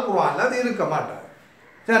அல் குர்ஆனில் அது இருக்க மாட்டார்.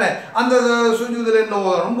 சரி, அந்த சுஜூதில் என்ன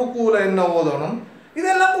ஓதணும், ருக்கூல என்ன ஓதணும்,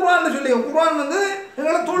 இதெல்லாம் குர்ஆனில் சொல்லியிருக்கோம். குர்ஆன் வந்து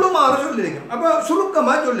எங்களை தொழுமாறு சொல்லியிருக்கோம். அப்போ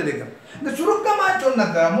சுருக்கமாக சொல்லியிருக்கோம். இந்த சுருக்கமாக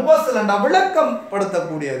சொன்னதை முஃபஸ்ஸலண்டா விளக்கம்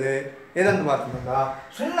படுத்தக்கூடியது எதுன்னு பார்த்தோம்னா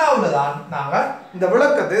சுன்னாவில் தான் நாங்கள் இந்த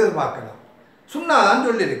விளக்கத்தை எதிர்பார்க்கலாம். சுன்னா தான்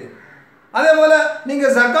சொல்லியிருக்கோம். அதே போல்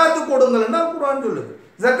நீங்கள் ஜக்காத்து கொடுங்கள்னா குர்ஆன் சொல்லுது.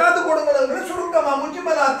 ஜக்காத்து கொடுங்கள்ங்கிற சுருக்கமாக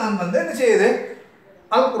முஜ்மலாத்தான் வந்து என்ன செய்யுது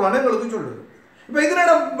அல் குர்ஆன் எங்களுக்கு சொல்லுது. இப்போ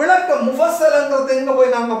இதனோட விளக்கம் முஃபஸ்ஸல்ங்கிறத எங்கே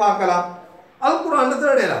போய் நாங்கள் பார்க்கலாம்? அல் குர்ஆன்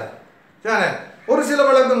தேடலாம். சரி, ஒரு சில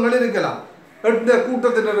விளக்கங்கள் இருக்கலாம். எட்டு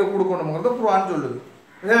கூட்டத்தினருக்கு கொடுக்கணுங்கிறத குர்ஆன் சொல்லுது.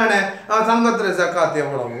 ஏன்னா சங்கத்தில் ஜக்காத்து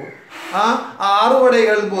எவ்வளவு,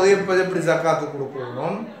 அறுவடைகள் போது எப்படி ஜக்காத்து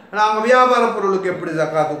கொடுக்கணும், நாங்கள் வியாபார பொருளுக்கு எப்படி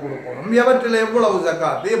ஜக்காத்து கொடுக்கணும், எவற்றில் எவ்வளவு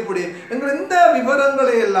ஜக்காத்து எப்படி என்கிற இந்த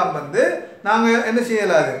விவரங்களை எல்லாம் வந்து நாங்கள் என்ன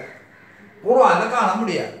செய்யலாது குர்ஆனில் காண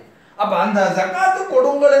முடியாது. அப்போ அந்த ஜக்காத்து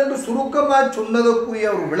கொடுங்கள் என்று சுருக்கமாக சொன்னதுக்குரிய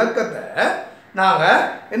ஒரு விளக்கத்தை நாங்கள்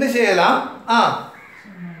என்ன செய்யலாம்?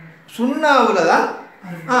 சுன்னாவில் தான்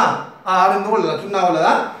அறிந்து கொள்ளலாம். சுன்னாவில்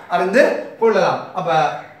தான் அறிந்து கொள்ளலாம். அப்போ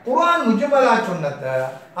குர்ஆன் முஜ்மலா சொன்னதை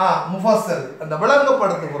முஃபஸ்ஸல் அந்த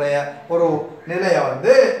விளங்கப்படுத்தக்கூடிய ஒரு நிலையை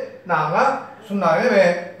வந்து நாங்கள் சுன்னாவே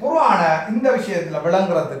குர்ஆனை இந்த விஷயத்தில்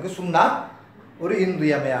விளங்குறதுக்கு சுன்னா ஒரு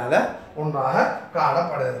இன்றியமையாத ஒன்றாக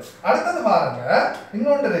காணப்படுது. அடுத்தது பாருங்க,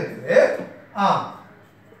 இன்னொன்று இருக்குது.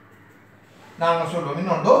 நாங்கள் சொல்லுவோம்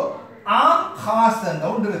இன்னொன்று ஆம் ஹாஸ் என்ற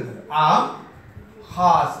ஒன்று இருக்குது. ஆம்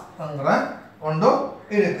ஹாஸ்ங்கிற ஒன்று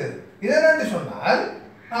இருக்குது. இது என்னன்னு சொன்னால்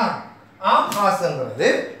ஆம் ஹாஸ்ங்கிறது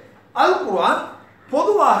அல் குர்ஆன்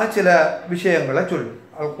பொதுவாக சில விஷயங்களை சொல்லும்.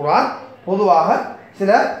 அல் குர்ஆன் பொதுவாக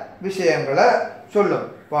சில விஷயங்களை சொல்லும்.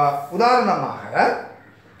 இப்போ உதாரணமாக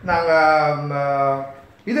நாங்கள்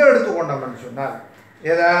இதை எடுத்துக்கொண்டோம்னு சொன்னால்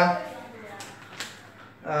ஏதா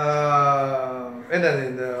என்னது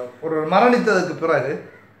இந்த ஒரு மரணித்ததுக்கு பிறகு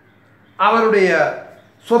அவருடைய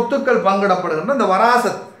சொத்துக்கள் பங்கிடப்படுகின்ற இந்த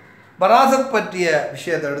வராசத் பற்றிய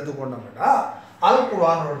விஷயத்தை எடுத்துக்கொண்டோம்னா அல்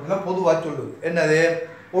குர்ஆன்ல பொதுவாக சொல்லுது என்னது,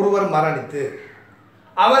 ஒருவர் மரணித்து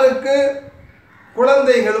அவருக்கு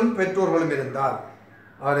குழந்தைகளும் பெற்றோர்களும் இருந்தால்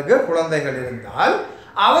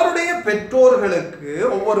அவருடைய பெற்றோர்களுக்கு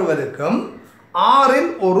ஒவ்வொருவருக்கும்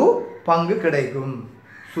 1/6 கிடைக்கும்.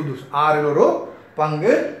 சுதுஸ் 1/6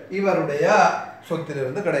 பங்கு இவருடைய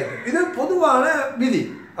சொத்திலிருந்து கிடைக்கும். இது பொதுவான விதி,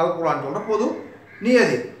 அல் குர்ஆன் சொல்ற பொது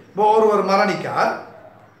நியதி. இப்போ ஒருவர் மரணிக்கார்,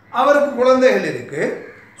 அவருக்கு குழந்தைகள் இருக்கு,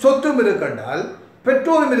 சொத்தும் இருக்கின்றால்,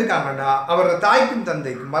 பெற்றோரும் இருக்காங்கண்டா, அவரது தாய்க்கும்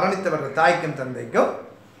தந்தைக்கும், மரணித்தவரது தாய்க்கும் தந்தைக்கும்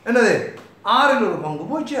என்னது 1/6 பங்கு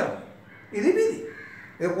போய் சேரும். இது விதி,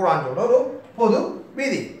 இது குர்ஆன் சொல்ற ஒரு பொது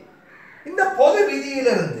விதி. இந்த பொது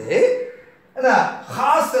விதியிலிருந்து என்ன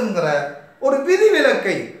ஹாஸ் என்கிற ஒரு விதி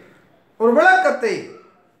விலக்கை, ஒரு விளக்கத்தை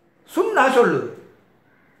சுன்னா சொல்லுது.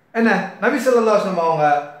 என்ன நபி ஸல்லல்லாஹு அலைஹி வஸல்லம் அவங்க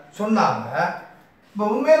சொன்னாங்க. இப்போ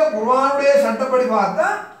உண்மையில குர்ஆனுடைய சட்டப்படி பார்த்தா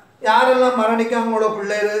யாரெல்லாம் மரணிக்காங்களோ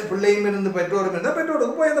பிள்ளையும் இருந்து பெற்றோரும் இருந்தால்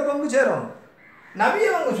பெற்றோருக்கு போய் அந்த பங்கு சேரணும். நபி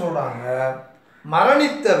அவங்க சொல்றாங்க,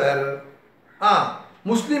 மரணித்தவர்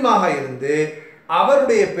முஸ்லிமாக இருந்து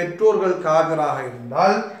அவருடைய பெற்றோர்கள் காபிராக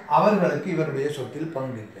இருந்தால் அவர்களுக்கு இவருடைய சொத்தில்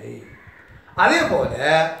பங்கில்லை. அதே போல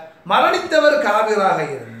மரணித்தவர் காபிராக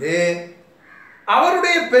இருந்து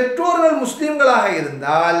அவருடைய பெற்றோர்கள் முஸ்லிம்களாக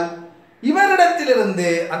இருந்தால் இவரிடத்திலிருந்து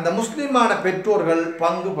அந்த முஸ்லிமான பெற்றோர்கள்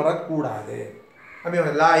பங்கு பெறக்கூடாது.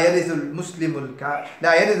 லா யரிசுல் முஸ்லிமுல்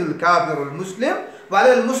லா யரிசுல் காபிருல் முஸ்லிம்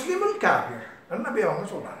வலல் முஸ்லிமுல் காபிர் நபி அவங்க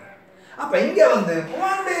சொல்றாங்க. அப்ப இங்க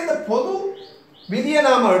குர்ஆனுடைய இந்த பொது விதியை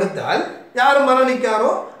நாம எடுத்தால் யார்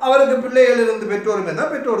மரணிக்காரோ அவருக்கு பிள்ளைகள் இருந்து பெற்றோரும்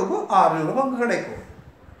இருந்தால் பெற்றோருக்கு 6 பங்கு கிடைக்கும்.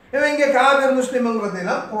 இங்கே காபிர்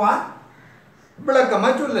முஸ்லிம்ங்கிறதெல்லாம் குர்ஆன்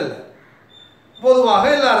விளக்கமாக சொல்லல, பொதுவாக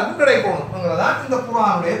எல்லாருக்கும் கிடைக்கணும்ங்கிறதான் இந்த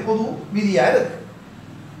குர்ஆனுடைய பொது விதியா இருக்கு.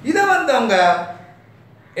 இதை அங்க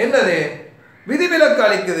என்னது விதிவிலக்கு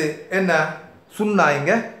அளிக்குது, என்ன சுன்னா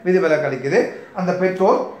இங்க விதிவிலக்கு அளிக்குது, அந்த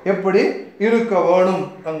பெற்றோர் எப்படி இருக்க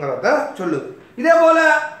வேணும்ங்கிறத சொல்லுது. இதே போல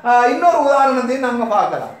இன்னொரு உதாரணத்தையும் நாங்க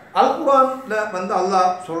பார்க்கலாம். அல் குர்ஆன்ல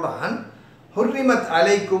அல்லாஹ் சொல்றான், ஹுர்ரிமத்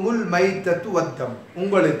அலைக்குமுல் மைத்தத்து வத்தம்,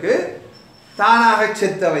 உங்களுக்கு தானாக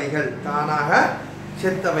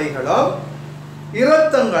செத்தவைகளும்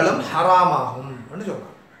இரத்தங்களும் ஹராமாகும்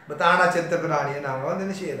சொல்றான். இப்போ தானா செத்த பிராணியை நாங்கள்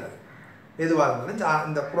என்ன செய்யலாது, எதுவாக இருந்தாலும்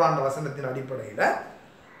இந்த குர்ஆன் வசனத்தின் அடிப்படையில்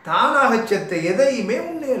தானாக செத்த எதையுமே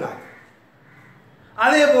உண்ணேலாது.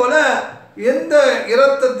 அதே போல எந்த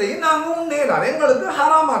இரத்தத்தையும் நாங்கள் உண்ணேலாது, எங்களுக்கு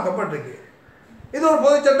ஹராமாக்கப்பட்டிருக்கு. இது ஒரு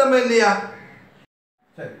பொது சட்டமே இல்லையா?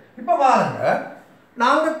 சரி, இப்போ பாருங்க,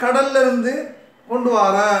 நாங்கள் கடல்ல இருந்து கொண்டு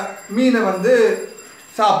வர மீனை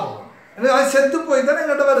சாப்பிடுவோம். அது செத்து போய் தானே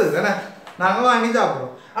எங்கிட்ட வருது தானே, நாங்கள் வாங்கி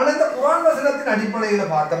சாப்பிடுவோம். ஆனால் இந்த குர்ஆன் வசனத்தின்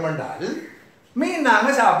அடிப்படையில் பார்த்தோம் என்றால் மீன்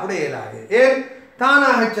நாங்கள் சாப்பிட இயலாது. ஏன்?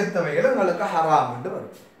 தானாக செத்தவைகள் எங்களுக்கு ஹராம் என்று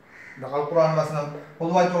வரும். இந்த குர்ஆன் வசனம்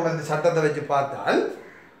பொதுவாக சொல்ற இந்த சட்டத்தை வச்சு பார்த்தால்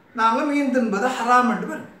நாங்கள் மீன் தின்பது ஹராம் என்று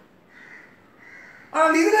வரும்.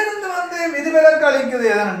 ஆனால் இதுல இருந்து விதிவிலக்கு அளிக்குது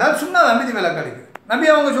எதென்றால் சுன்னாதான் விதிவிலக்கு அளிக்குது. நபி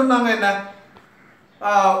அவங்க சொன்னாங்க என்ன,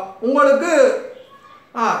 உங்களுக்கு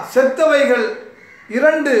செத்தவைகள்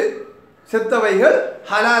 2 செத்தவைகள்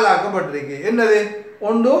ஹலாலாக்கப்பட்டிருக்கு. என்னது?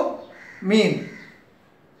 ஒன்று மீன்,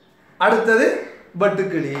 அடுத்தது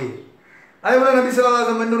பட்டுக்கிளி. அதே போல நபி ஸல்லல்லாஹு அலைஹி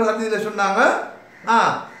வஸல்லம் இன்னொரு ஹதீஸில் சொன்னாங்க,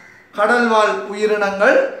 கடல்வாழ்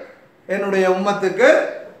உயிரினங்கள் என்னுடைய உம்மத்துக்கு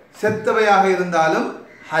செத்தவையாக இருந்தாலும்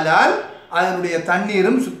ஹலால், அதனுடைய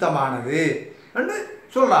தண்ணீரும் சுத்தமானது என்று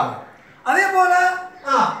சொல்றாங்க. அதே போல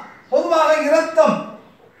பொதுவாக இரத்தம்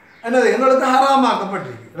என்னது எங்களுக்கு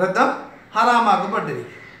ஹராமாக்கப்பட்டிருக்கு, இரத்தம்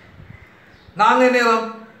ஹராமாக்கப்பட்டிருக்கு. நாங்கள் நேரம்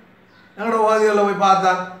எங்களோட உதவிகளில் போய்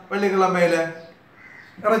பார்த்தா வெள்ளிக்கிழமையில்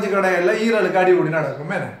இறைச்சி கடையில் ஈரலுக்கு அடிபடி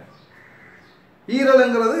நடக்கும். என்ன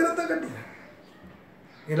ஈரலுங்கிறது இரத்த கட்டியா,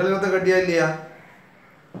 ஈரல் இரத்த கட்டியா இல்லையா?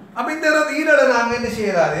 அப்போ இந்த ஈரலை நாங்கள் என்ன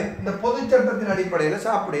செய்யலாது, இந்த பொது சட்டத்தின் அடிப்படையில்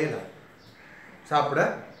சாப்பிட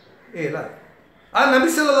இயலாது. அது நபி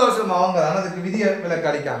ஸல்லல்லாஹு அலைஹி வஸல்லம் அவங்க தான் அதுக்கு விதியை விலக்கு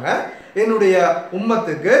அளிக்காங்க. என்னுடைய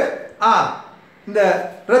உம்மத்துக்கு இந்த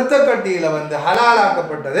இரத்த கட்டியில்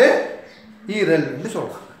ஹலாலாக்கப்பட்டது ஈரல் என்று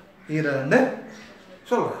சொல்றாங்க, ஈரல்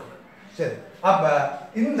சொல்றாங்க. சரி, அப்ப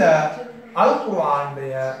இந்த அல்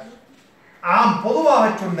குர்ஆனுடைய பொதுவாக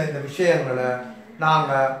சொன்ன இந்த விஷயங்களை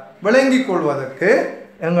நாங்கள் விளங்கிக் கொள்வதற்கு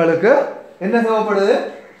எங்களுக்கு என்ன தேவைப்படுது?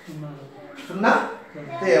 சுன்னா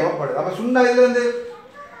தேவைப்படுது. அப்ப சுன்னா இதுல இருந்து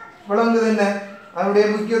விளங்குது என்ன, அதனுடைய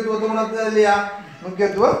முக்கியத்துவத்தை உணர்த்துது இல்லையா?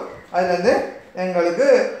 முக்கியத்துவம் அதுல இருந்து எங்களுக்கு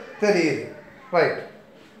தெரியுது. ரைட்.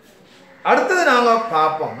 அடுத்தது நாங்கள்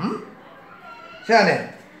பார்ப்போம். சரி,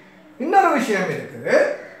 இன்னொரு விஷயம் இருக்குது.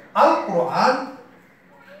 அல் குர்ஆன்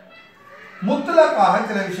முத்லக்காக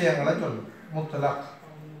சில விஷயங்களை சொல்லும்.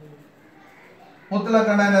 முத்லக்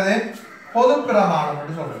என்னது? பொது பிரமாணம்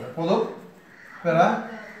என்று சொல்றது. பொது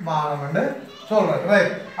பிரமாணம் என்று சொல்றது.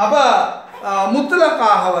 ரைட். அப்ப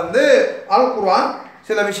முத்லக்காக வந்து அல் குர்ஆன்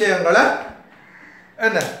சில விஷயங்களை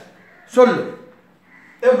என்ன சொல்லு.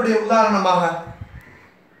 எப்படி? உதாரணமாக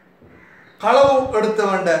களவு எடுத்த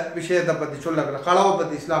வேண்ட விஷயத்தை பற்றி சொல்லக்கல. களவை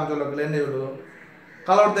பற்றி இஸ்லாம் சொல்லக்கல. என்ன சொல்லுவோம்?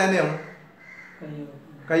 களவெடுத்த என்ன வேணும்?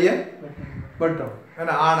 கையை வெட்டணும்.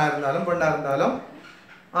 ஏன்னா ஆணா இருந்தாலும் பெண்ணா இருந்தாலும்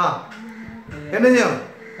என்ன செய்யணும்?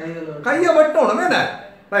 கையை வெட்டணும். என்ன?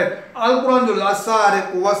 ரைட். அல் குர்ஆன் சொல்லு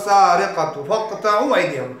அஸ்ஸாரிகு வஸ்ஸாரிகத்து ஃபக்தஉ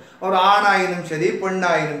ஐதியஹும். ஒரு ஆணாயினும் சரி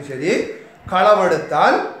பெண்ணாயினும் சரி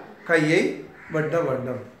களவெடுத்தால் கையை வெட்ட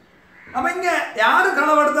வேண்டும். அப்ப இங்க யாரு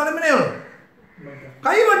களவெடுத்தாலும் என்ன வேணும்?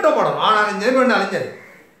 கை வெட்டப்படும். ஆனாலும் சரி பெண்ணாலும் சரி.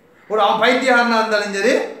 ஒரு பைத்தியக்காரனா இருந்தாலும்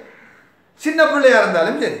சரி சின்ன பிள்ளையா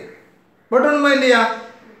இருந்தாலும் சரி வெட்டணுமா இல்லையா?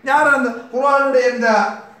 யார் அந்த குர்ஆனுடைய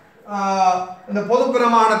இந்த பொது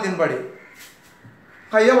பிரமாணத்தின்படி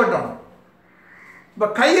கையை வெட்டணும். இப்போ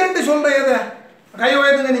கையென்று சொல்ற எதை? கையை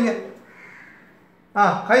உயர்த்துங்க நீங்க.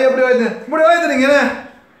 கை எப்படி உயர்த்து? இப்படி உயர்த்துறீங்க.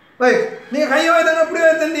 ரைட். நீங்க கையை உயர்த்துங்க, இப்படி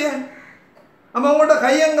உயர்த்தண்டியே. அப்போ உங்கள்கிட்ட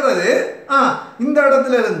கையங்கிறது இந்த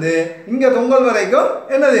இடத்துல இருந்து இங்கே தொங்கல் வரைக்கும்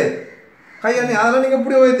என்னது? கையண்ணி. அதெல்லாம் நீங்கள்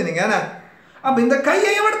இப்படி உயர்த்தினீங்க. என்ன? அப்போ இந்த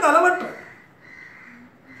கையை விட தலை வெட்டுற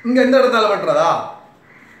இங்கே எந்த இடத்தால வெட்டுறதா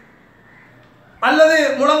அல்லது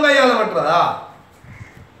முழங்கையால் வெட்டுறதா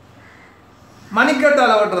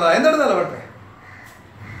மணிக்கட்டால் வெட்டுறதா? எந்த இடத்தால வெட்டுற?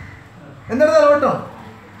 எந்த இடத்தால வெட்டும்?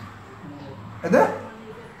 எது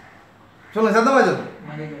சொல்லுங்க, சத்தமா சொல்லு.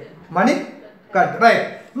 மணிக்கட். ரைட்.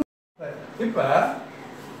 இப்ப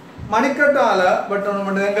மணிக்கட்டால வெட்டணும்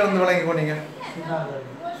மட்டும் எங்க இருந்து விளங்கி கொண்டீங்க?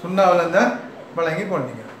 சுண்ணாவில இருந்து விளங்கி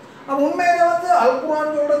கொண்டீங்க. அப்ப உண்மையில வந்து அல்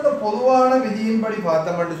குர்ஆனோட இந்த பொதுவான விதியின்படி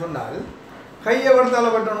பார்த்தோம்னு சொன்னால் கையை வெட்டால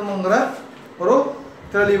வெட்டணுங்கிற ஒரு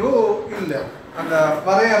தெளிவு இல்லை, அந்த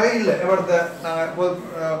வரையறை இல்லை. எவ்வளத்த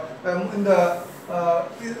நாங்கள் இந்த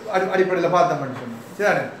அடிப்படையில் பார்த்தோம்னு சொன்னோம்.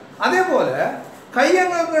 சரி. அதே போல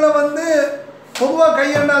கையங்களை வந்து பொதுவாக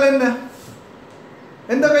கையென்றால் என்ன?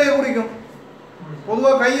 எந்த கையை குறிக்கும்?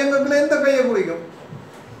 பொதுவாக கையங்கத்தில் எந்த கையை குறிக்கும்?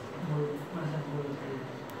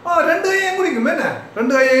 ரெண்டு கையையும் குறிக்கும். என்ன?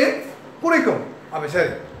 ரெண்டு கையையும் குறிக்கும். அப்ப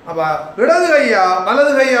சரி. அப்ப இடது கையா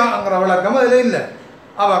வலது கையாங்கிற விளக்கம் அதில் இல்லை.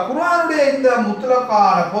 அவ குர்ஆனுடைய இந்த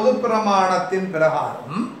முத்லக்கான பொது பிரமாணத்தின்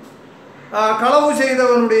பிரகாரம் களவு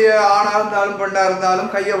செய்தவனுடைய ஆணா இருந்தாலும் பெண்ணா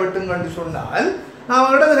இருந்தாலும் கையை வெட்டுங்கன்னு சொன்னால்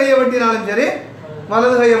நாம் இடது கையை வெட்டினாலும் சரி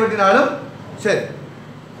வலது கையை வெட்டினாலும் சரி.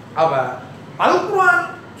 அவ அல் குர்ஆன்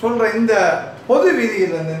சொல்ற இந்த பொது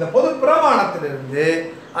விதியிலிருந்து இந்த பொது பிரமாணத்திலிருந்து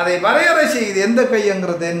அதை வரையறை செய்து எந்த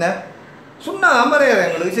கைங்கிறது என்ன? சுன்னா வரையறை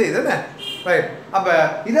எங்களுக்கு செய்யுது. என்ன? ரைட். அப்ப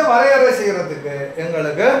இதை வரையறை செய்யறதுக்கு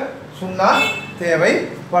எங்களுக்கு சுன்னா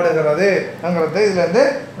தேவைப்படுகிறது என்கிறது இதுல இருந்து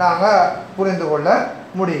நாங்க புரிந்து கொள்ள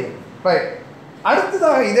முடியும். ரைட்.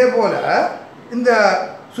 அடுத்ததாக இதே போல இந்த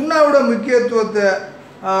சுன்னாவோட முக்கியத்துவத்தை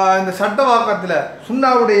இந்த சட்டவாக்கத்தில்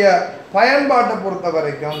சுன்னாவுடைய பயன்பாட்டை பொறுத்த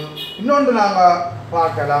வரைக்கும் இன்னொன்று நாங்கள்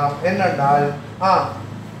பார்க்கலாம். என்னென்றால்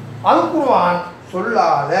அல் குர்ஆன்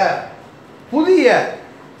சொல்லாத புதிய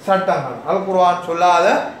சட்டங்கள், அல் குர்ஆன் சொல்லாத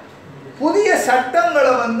புதிய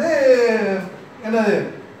சட்டங்களை வந்து என்னது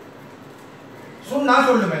சுன்னா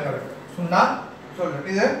சொல்லுமே எங்களுக்கு. சுன்னா சொல்லும்.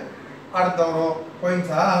 இது அடுத்த ஒரு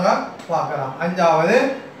பாயிண்ட்ஸாக நாங்கள் பார்க்கலாம். அஞ்சாவது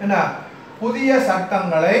என்ன? புதிய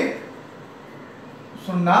சட்டங்களை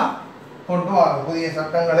சுன்னா கொண்டு வரும். புதிய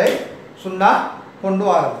சட்டங்களை சுன்னா கொண்டு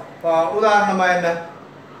வரும். உதாரணமா என்ன?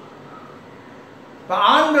 இப்போ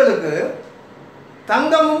ஆண்களுக்கு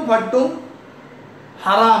தங்கமும் பட்டும்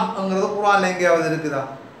ஹராம்ங்கிறது குர்ஆன்ல எங்கேயாவது இருக்குதா?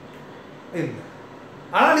 இல்லை.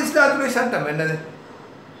 ஆனால் இஸ்லாத்துடைய சட்டம் என்னது?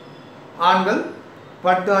 ஆண்கள்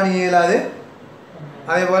பட்டு அணிய இயலாது,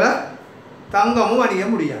 அதே போல தங்கமும் அணிய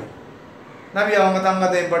முடியாது. நபி அவங்க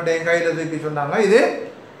தங்கத்தையும் பட்டையும் கையில் தூக்கி சொன்னாங்க, இது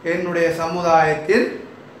என்னுடைய சமுதாயத்தில்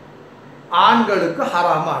ஆண்களுக்கு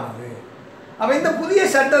ஹராமானது. அப்போ இந்த புதிய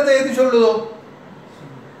சட்டத்தை எது சொல்லுதோ?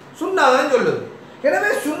 சுன்னா தான் சொல்லுது. எனவே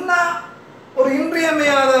சுன்னா ஒரு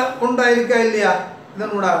இன்றியமையாத ஒன்றா இருக்கா இல்லையா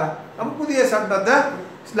இதனூடாக? அப்போ புதிய சட்டத்தை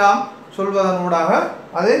இஸ்லாம் சொல்வதனூடாக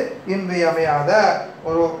அது இன்றியமையாத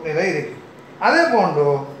ஒரு நிலை இருக்கு. அதே போன்று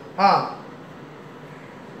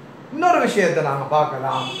இன்னொரு விஷயத்தை நாங்கள்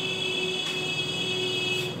பார்க்கலாம்.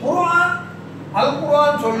 குர்ஆன் அல்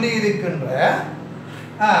குர்ஆன் சொல்லி இருக்கின்ற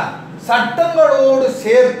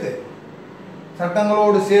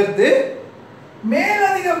சட்டங்களோடு சேர்த்து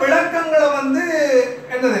மேலதிக விளக்கங்களை வந்து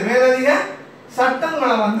என்னது? மேலதிக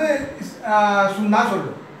சட்டங்களை வந்து சுன்னா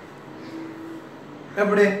சொல்லும்.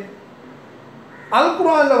 எப்படி அல்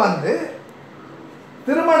குர்ஆன்ல வந்து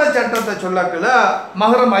திருமண சட்டத்தை சொல்லக்கல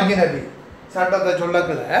மஹரம் அஜ்னபி சட்டத்தை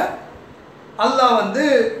சொல்லக்கல அல்லாஹ் வந்து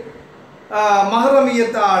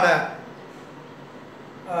மஹரமியத்தான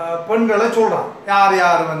பெண்களை சொல்கிறான். யார்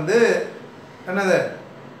யார் வந்து என்னது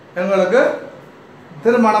எங்களுக்கு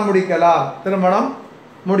திருமணம் முடிக்கலாம், திருமணம்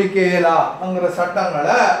முடிக்க இயலாங்கிற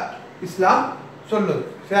சட்டங்களை இஸ்லாம் சொல்லுது.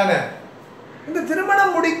 சரி, இந்த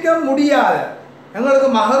திருமணம் முடிக்க முடியாத எங்களுக்கு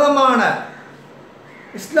மஹரமான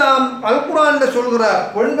இஸ்லாம் அல் குர்ஆன்ல சொல்கிற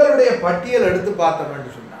பெண்களுடைய பட்டியல் எடுத்து பார்த்தோம்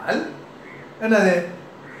என்று சொன்னால் என்னது,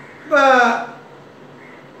 இப்போ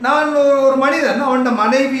நான் ஒரு மனிதன் அவன்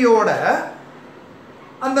மனைவியோட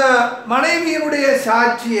அந்த மனைவியினுடைய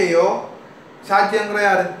சாட்சியையோ, சாட்சியங்கிற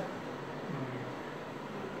யாரு,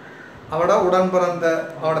 அவட உடன் பிறந்த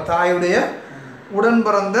அவட தாயுடைய உடன்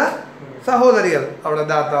பிறந்த சகோதரிகள், அவட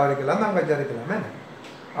தாத்தா இருக்கலாம் தங்கச்சி இருக்கலாமே.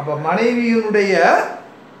 அப்போ மனைவியினுடைய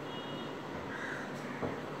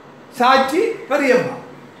சாட்சி பெரியம்மா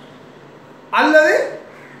அல்லது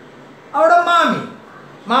அவட மாமி.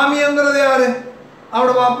 மாமிங்கிறது யாரு,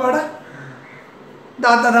 அவட பாப்பாட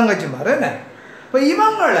தாத்தா தங்கச்சி மாதிரி என்ன. இப்போ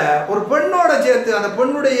இவங்களை ஒரு பெண்ணோட சேர்த்து அந்த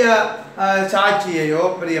பெண்ணுடைய சாட்சியையோ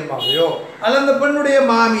பெரியம்மாவையோ அல்லது அந்த பெண்ணுடைய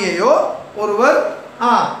மாமியையோ ஒருவர்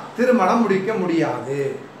திருமணம் முடிக்க முடியாது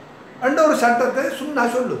என்ற ஒரு சட்டத்தை சுன்னா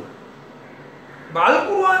சொல்லுது. அல்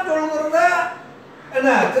குர்ஆன் சொல்கிறத என்ன,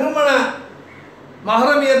 திருமண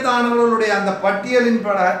மஹரமியத்தானவர்களுடைய அந்த பட்டியலின்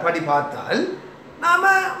படி பார்த்தால் நாம்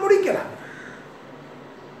முடிக்கலாம்.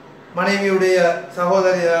 மனைவியுடைய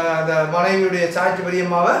சகோதரி அந்த மனைவியுடைய சாட்சி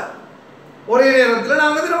பெரியம்மாவை ஒரே நேரத்தில்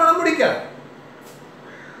நாங்கள் திருமணம் முடிக்கலாம்.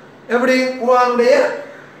 எப்படி குர்ஆனுடைய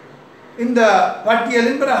இந்த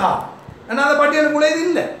பட்டியலின் பிரகாரம். ஆனால் அந்த பட்டியலுக்குள்ளே இது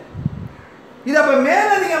இல்லை. இது அப்போ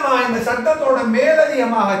மேலதிகமாக இந்த சட்டத்தோட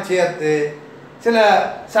மேலதிகமாக சேர்த்து சில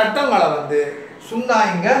சட்டங்களை வந்து சுன்னா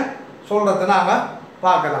இங்கே சொல்கிறத நாங்கள்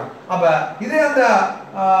பார்க்கலாம். அப்போ இது அந்த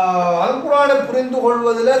அல் குர்ஆனை புரிந்து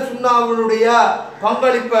கொள்வதில் சுன்னாவினுடைய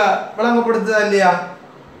பங்களிப்பை விளங்கப்படுத்துதா இல்லையா,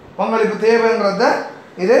 பங்களிப்பு தேவைங்கிறத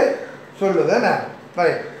இது சொல்லுது.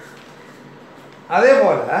 ரைட். அதே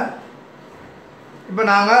போல் இப்போ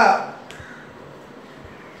நாங்கள்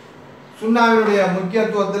சுன்னாவினுடைய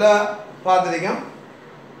முக்கியத்துவத்தில் பார்த்துருக்கோம்.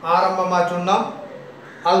 ஆரம்பமாக சொன்னோம்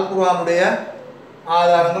அல் குர்ஆனுடைய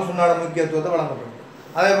ஆதாரங்கள் சுன்னாவோட முக்கியத்துவத்தை வழங்கப்படும்.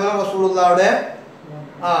 அதே போல் ரசூலுல்லாஹ்வுடைய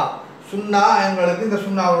சுன்னா எங்களுக்கு இந்த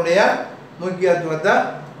சுன்னாவுடைய முக்கியத்துவத்தை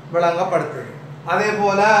விளங்கப்படுத்துது. அதே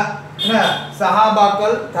போல்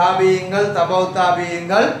சஹாபாக்கள், தாபியங்கள், தபௌ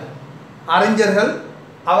தாபியங்கள், அறிஞர்கள்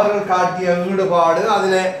அவர்கள் காட்டிய ஈடுபாடு,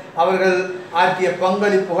 அதில் அவர்கள் ஆற்றிய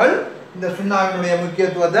பங்களிப்புகள் இந்த சுன்னாவினுடைய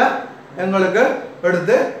முக்கியத்துவத்தை எங்களுக்கு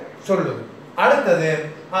எடுத்து சொல்லுது. அடுத்தது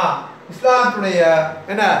இஸ்லாத்துடைய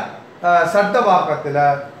என்ன சட்டவாக்கத்தில்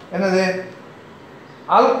என்னது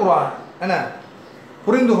அல் குர்ஆன் என்ன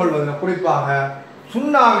புரிந்து கொள்வதில் குறிப்பாக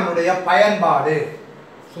சுன்னாவினுடைய பயன்பாடு,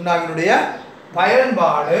 சுன்னாவினுடைய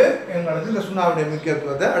பயன்பாடு எங்களுக்கு இந்த சுன்னாவுடைய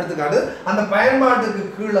முக்கியத்துவத்தை எடுத்துக்காட்டு. அந்த பயன்பாட்டுக்கு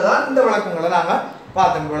கீழே தான் இந்த விளக்கங்களை நாங்கள்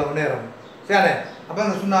பார்த்தோம் இவ்வளவு நேரம். சரி, அப்போ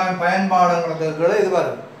இந்த சுன்னாவின் பயன்பாடுங்கிறதுக்கு கீழே இது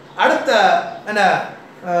வரும். அடுத்த என்ன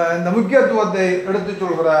இந்த முக்கியத்துவத்தை எடுத்து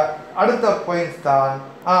சொல்கிற அடுத்த பாயிண்ட்ஸ்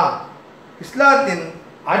தான் இஸ்லாத்தின்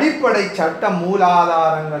அடிப்படை சட்ட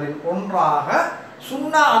மூலாதாரங்களில் ஒன்றாக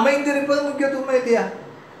சுன்னா அமைந்திருப்பது முக்கியத்துவமே இல்லையா.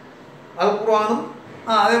 அல் குர்ஆனும்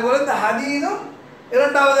அதே போல் இந்த ஹதீஸும்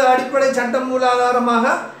இரண்டாவது அடிப்படை சட்ட மூலாதாரமாக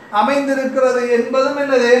அமைந்திருக்கிறது என்பதும்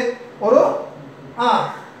என்னது ஒரு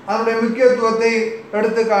அதனுடைய முக்கியத்துவத்தை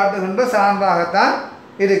எடுத்து காட்டுகின்ற சான்றாகத்தான்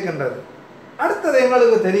இருக்கின்றது. அடுத்தது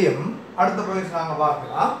எங்களுக்கு தெரியும், அடுத்த பாயிண்ட்ஸ் நாங்கள்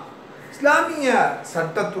பார்க்கலாம். இஸ்லாமிய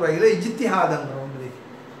சட்டத்துறையில் இஜ்திஹாத்ங்கிற ஒன்று.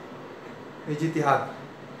 இஜ்திஹாத்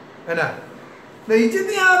என்ன, இந்த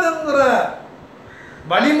இஜ்திஹாத்ங்கிற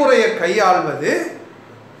வழிமுறையை கையாள்வது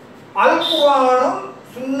அல் குர்ஆனும்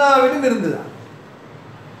சுன்னாவிலும் இருந்துதான்.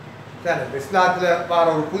 சரி, இஸ்லாத்தில் வர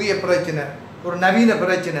ஒரு புதிய பிரச்சனை, ஒரு நவீன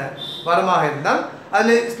பிரச்சனை வரமாக இருந்தால்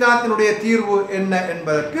அதில் இஸ்லாத்தினுடைய தீர்வு என்ன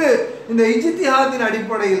என்பதற்கு இந்த இஜ்திஹாத்தின்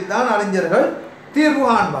அடிப்படையில் தான் அறிஞர்கள் தீர்வு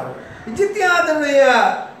காண்பார்கள்.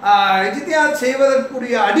 இஜ்திஹாத்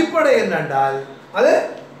செய்வதற்குரிய அடிப்படை என்னென்றால் அது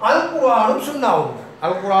அல் குர்ஆனும் சுன்னாவும்.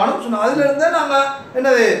 அல் குர்ஆனும் சுன்னா அதிலிருந்து நாங்கள்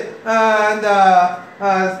என்னது இந்த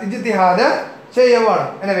இஜ்திஹாதை செய்ய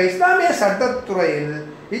வேணும். எனவே இஸ்லாமிய சட்டத்துறையில்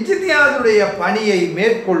இஜ்திஹாதுடைய பணியை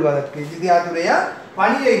மேற்கொள்வதற்கு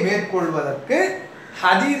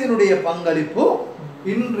ஹதீஸினுடைய பங்களிப்பு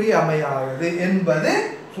இன்றியமையாதது என்பது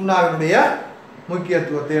சுன்னாவினுடைய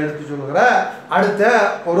முக்கியத்துவத்தை எடுத்து சொல்கிற அடுத்த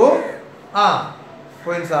ஒரு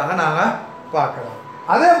பாயிண்ட்ஸாக நாங்கள் பார்க்கலாம்.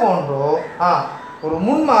 அதே போன்று ஒரு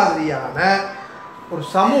முன்மாதிரியான ஒரு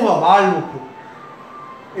சமூக வாழ்வுக்கு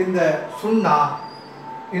இந்த சுன்னா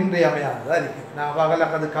இன்றியமையாததாக இருக்குது. நான்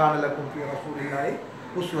வகலகது காணலக்கும் ஃபீ ரசூலில்லாஹி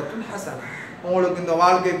உஸ்வத்துன் ஹஸனா. உங்களுக்கு இந்த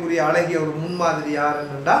வாழ்க்கைக்குரிய அழகிய ஒரு முன்மாதிரி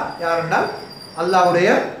யாருன்னா அல்லாஹ்வுடைய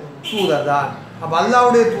தூதர் தான். அப்போ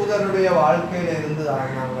அல்லாஹ்வுடைய தூதருடைய வாழ்க்கையில் இருந்து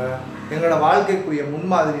தான் நாங்கள் எங்களோட வாழ்க்கைக்குரிய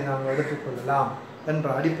முன்மாதிரி நாங்கள் எடுத்துக்கொள்ளலாம் என்ற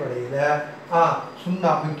அடிப்படையில் சுன்னா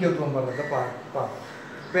முக்கியத்துவம் வர்றதை பார்க்கலாம்.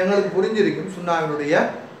 இப்போ எங்களுக்கு புரிஞ்சிருக்கும் சுன்னாவினுடைய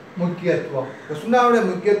முக்கியத்துவம். இப்போ சுன்னாவுடைய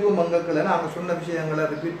முக்கியத்துவம் மங்கள்களை நாங்கள் சொன்ன விஷயங்களை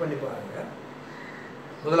ரிப்பீட் பண்ணி பாருங்கள்.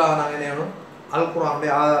 முதலாக நாங்கள் என்ன செய்யணும்? அல்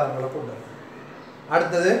குர்ஆனுடைய ஆதாரங்களை கொண்டு வரணும்.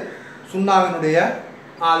 அடுத்தது சுன்னாவினுடைய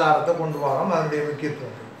ஆதாரத்தை கொண்டு வரோம், அதனுடைய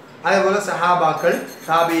முக்கியத்துவம். அதே போல் சஹாபாக்கள்,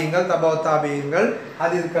 தாபியங்கள், தபவ் தாபியங்கள்,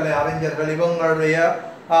 ஹதீஸ்கலை அறிஞர்கள் இவங்களுடைய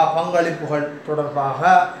பங்களிப்புகள் தொடர்பாக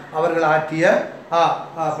அவர்கள் ஆற்றிய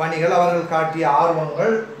பணிகள், அவர்கள் காட்டிய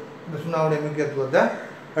ஆர்வங்கள் இந்த சுன்னாவுடைய முக்கியத்துவத்தை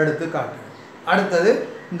எடுத்து காட்டுது. அடுத்தது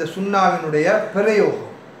இந்த சுன்னாவினுடைய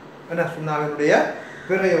பிரயோகம். என்ன சுன்னாவினுடைய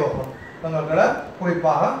பிரயோகம்? எங்களை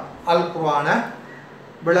குறிப்பாக அல் குர்ஆனை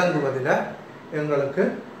விளங்குவதில் எங்களுக்கு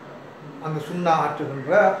அந்த சுன்னா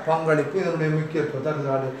ஆற்றுகின்ற பங்களிப்பு இதனுடைய முக்கியத்துவத்தை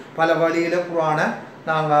எடுத்துக்காட்டு. பல வழியில் குர்ஆனை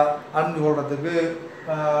நாங்கள் அறிந்து கொள்றதுக்கு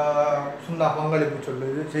சுன்னா பங்களிப்பு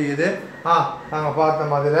செய்யுது. நாங்கள்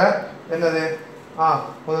பார்த்த மாதிரி என்னது?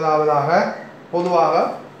 முதலாவதாக பொதுவாக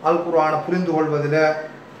அல் குர்ஆனை புரிந்து கொள்வதில்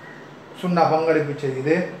சுன்னா பங்களிப்பு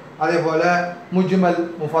செய்யுது. அதே போல் முஜ்மல்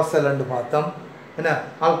முஃபஸ்ஸல் என்று பார்த்தோம். என்ன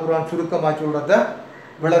அல் குர்ஆன் சுருக்கமாக சொல்கிறத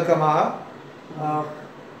விளக்கமாக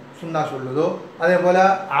சுன்னா சொல்லுதோ. அதே போல்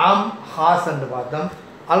ஆம் ஹாஸ் என்று பார்த்தோம்.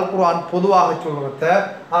 அல் குர்ஆன் பொதுவாக சொல்கிறத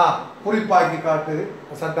குறிப்பாக்கி காட்டு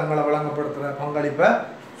சட்டங்களை வழங்கப்படுத்துகிற பங்களிப்பை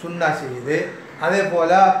சுன்னா செய்யுது. அதே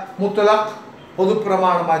போல் முத்தலக் பொது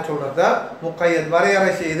பிரமாணமாக சொல்கிறத முக்கையத்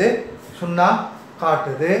வரையறை செய்து சுன்னா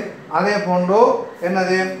காட்டுது. அதே போன்று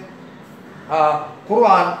என்னது?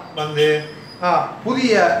 குர்ஆன் வந்து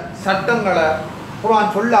புதிய சட்டங்களை,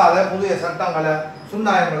 குர்ஆன் சொல்லாத புதிய சட்டங்களை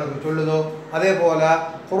சுன்னா எங்களுக்கு சொல்லுதோ. அதே போல்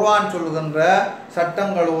குர்ஆன் சொல்லுகின்ற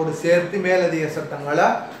சட்டங்களோடு சேர்த்து மேலதிக சட்டங்களை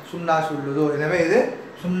சுன்னா சொல்லுதோ. எனவே இது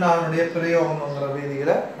சுன்னாவுடைய பிரயோகம்ங்கிற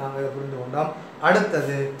ரீதியில் நாங்கள் இதை புரிந்து கொண்டோம்.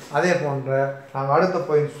 அடுத்தது அதே போன்ற நாங்கள் அடுத்த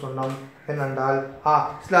பாயிண்ட் சொன்னோம் என்னென்றால்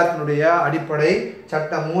இஸ்லாத்தினுடைய அடிப்படை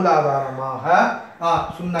சட்ட மூலாதாரமாக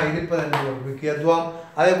சுன்னா இருப்பதன் ஒரு முக்கியத்துவம்.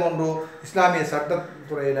 அதே போன்று இஸ்லாமிய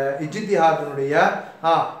சட்டத்துறையில் இஜ்திஹாதினுடைய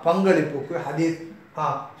பங்களிப்புக்கு ஹதீஸ்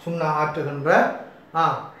சுன்னா ஆற்றுகின்ற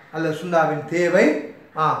அல்லது சுன்னாவின் தேவை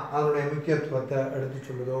அதனுடைய முக்கியத்துவத்தை எடுத்து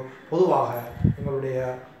சொல்லுதோ. பொதுவாக எங்களுடைய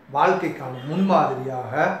வாழ்க்கைக்கான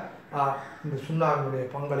முன்மாதிரியாக இந்த சுன்னாவினுடைய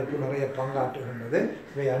பங்களிப்பு நிறைய பங்காற்றுகின்றது.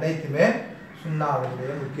 இவை அனைத்துமே சுன்னாவினுடைய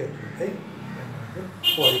முக்கியத்துவத்தை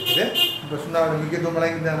போதிக்குது. இப்போ சுன்னாவின் முக்கியத்துவம்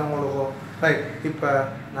விளங்கிதான் நம்மளுக்கு ரைட். இப்போ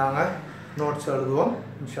நாங்கள் நோட்ஸ் எழுதுவோம்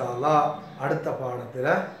இன்ஷா அல்லாஹ். அடுத்த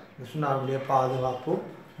பாடத்தில் இந்த சுன்னாவினுடைய பாதுகாப்பு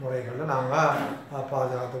முறைகளில் நாங்கள்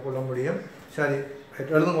பாதுகாத்து கொள்ள முடியும். சரி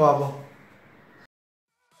ரைட், எழுதுங்க பார்ப்போம்.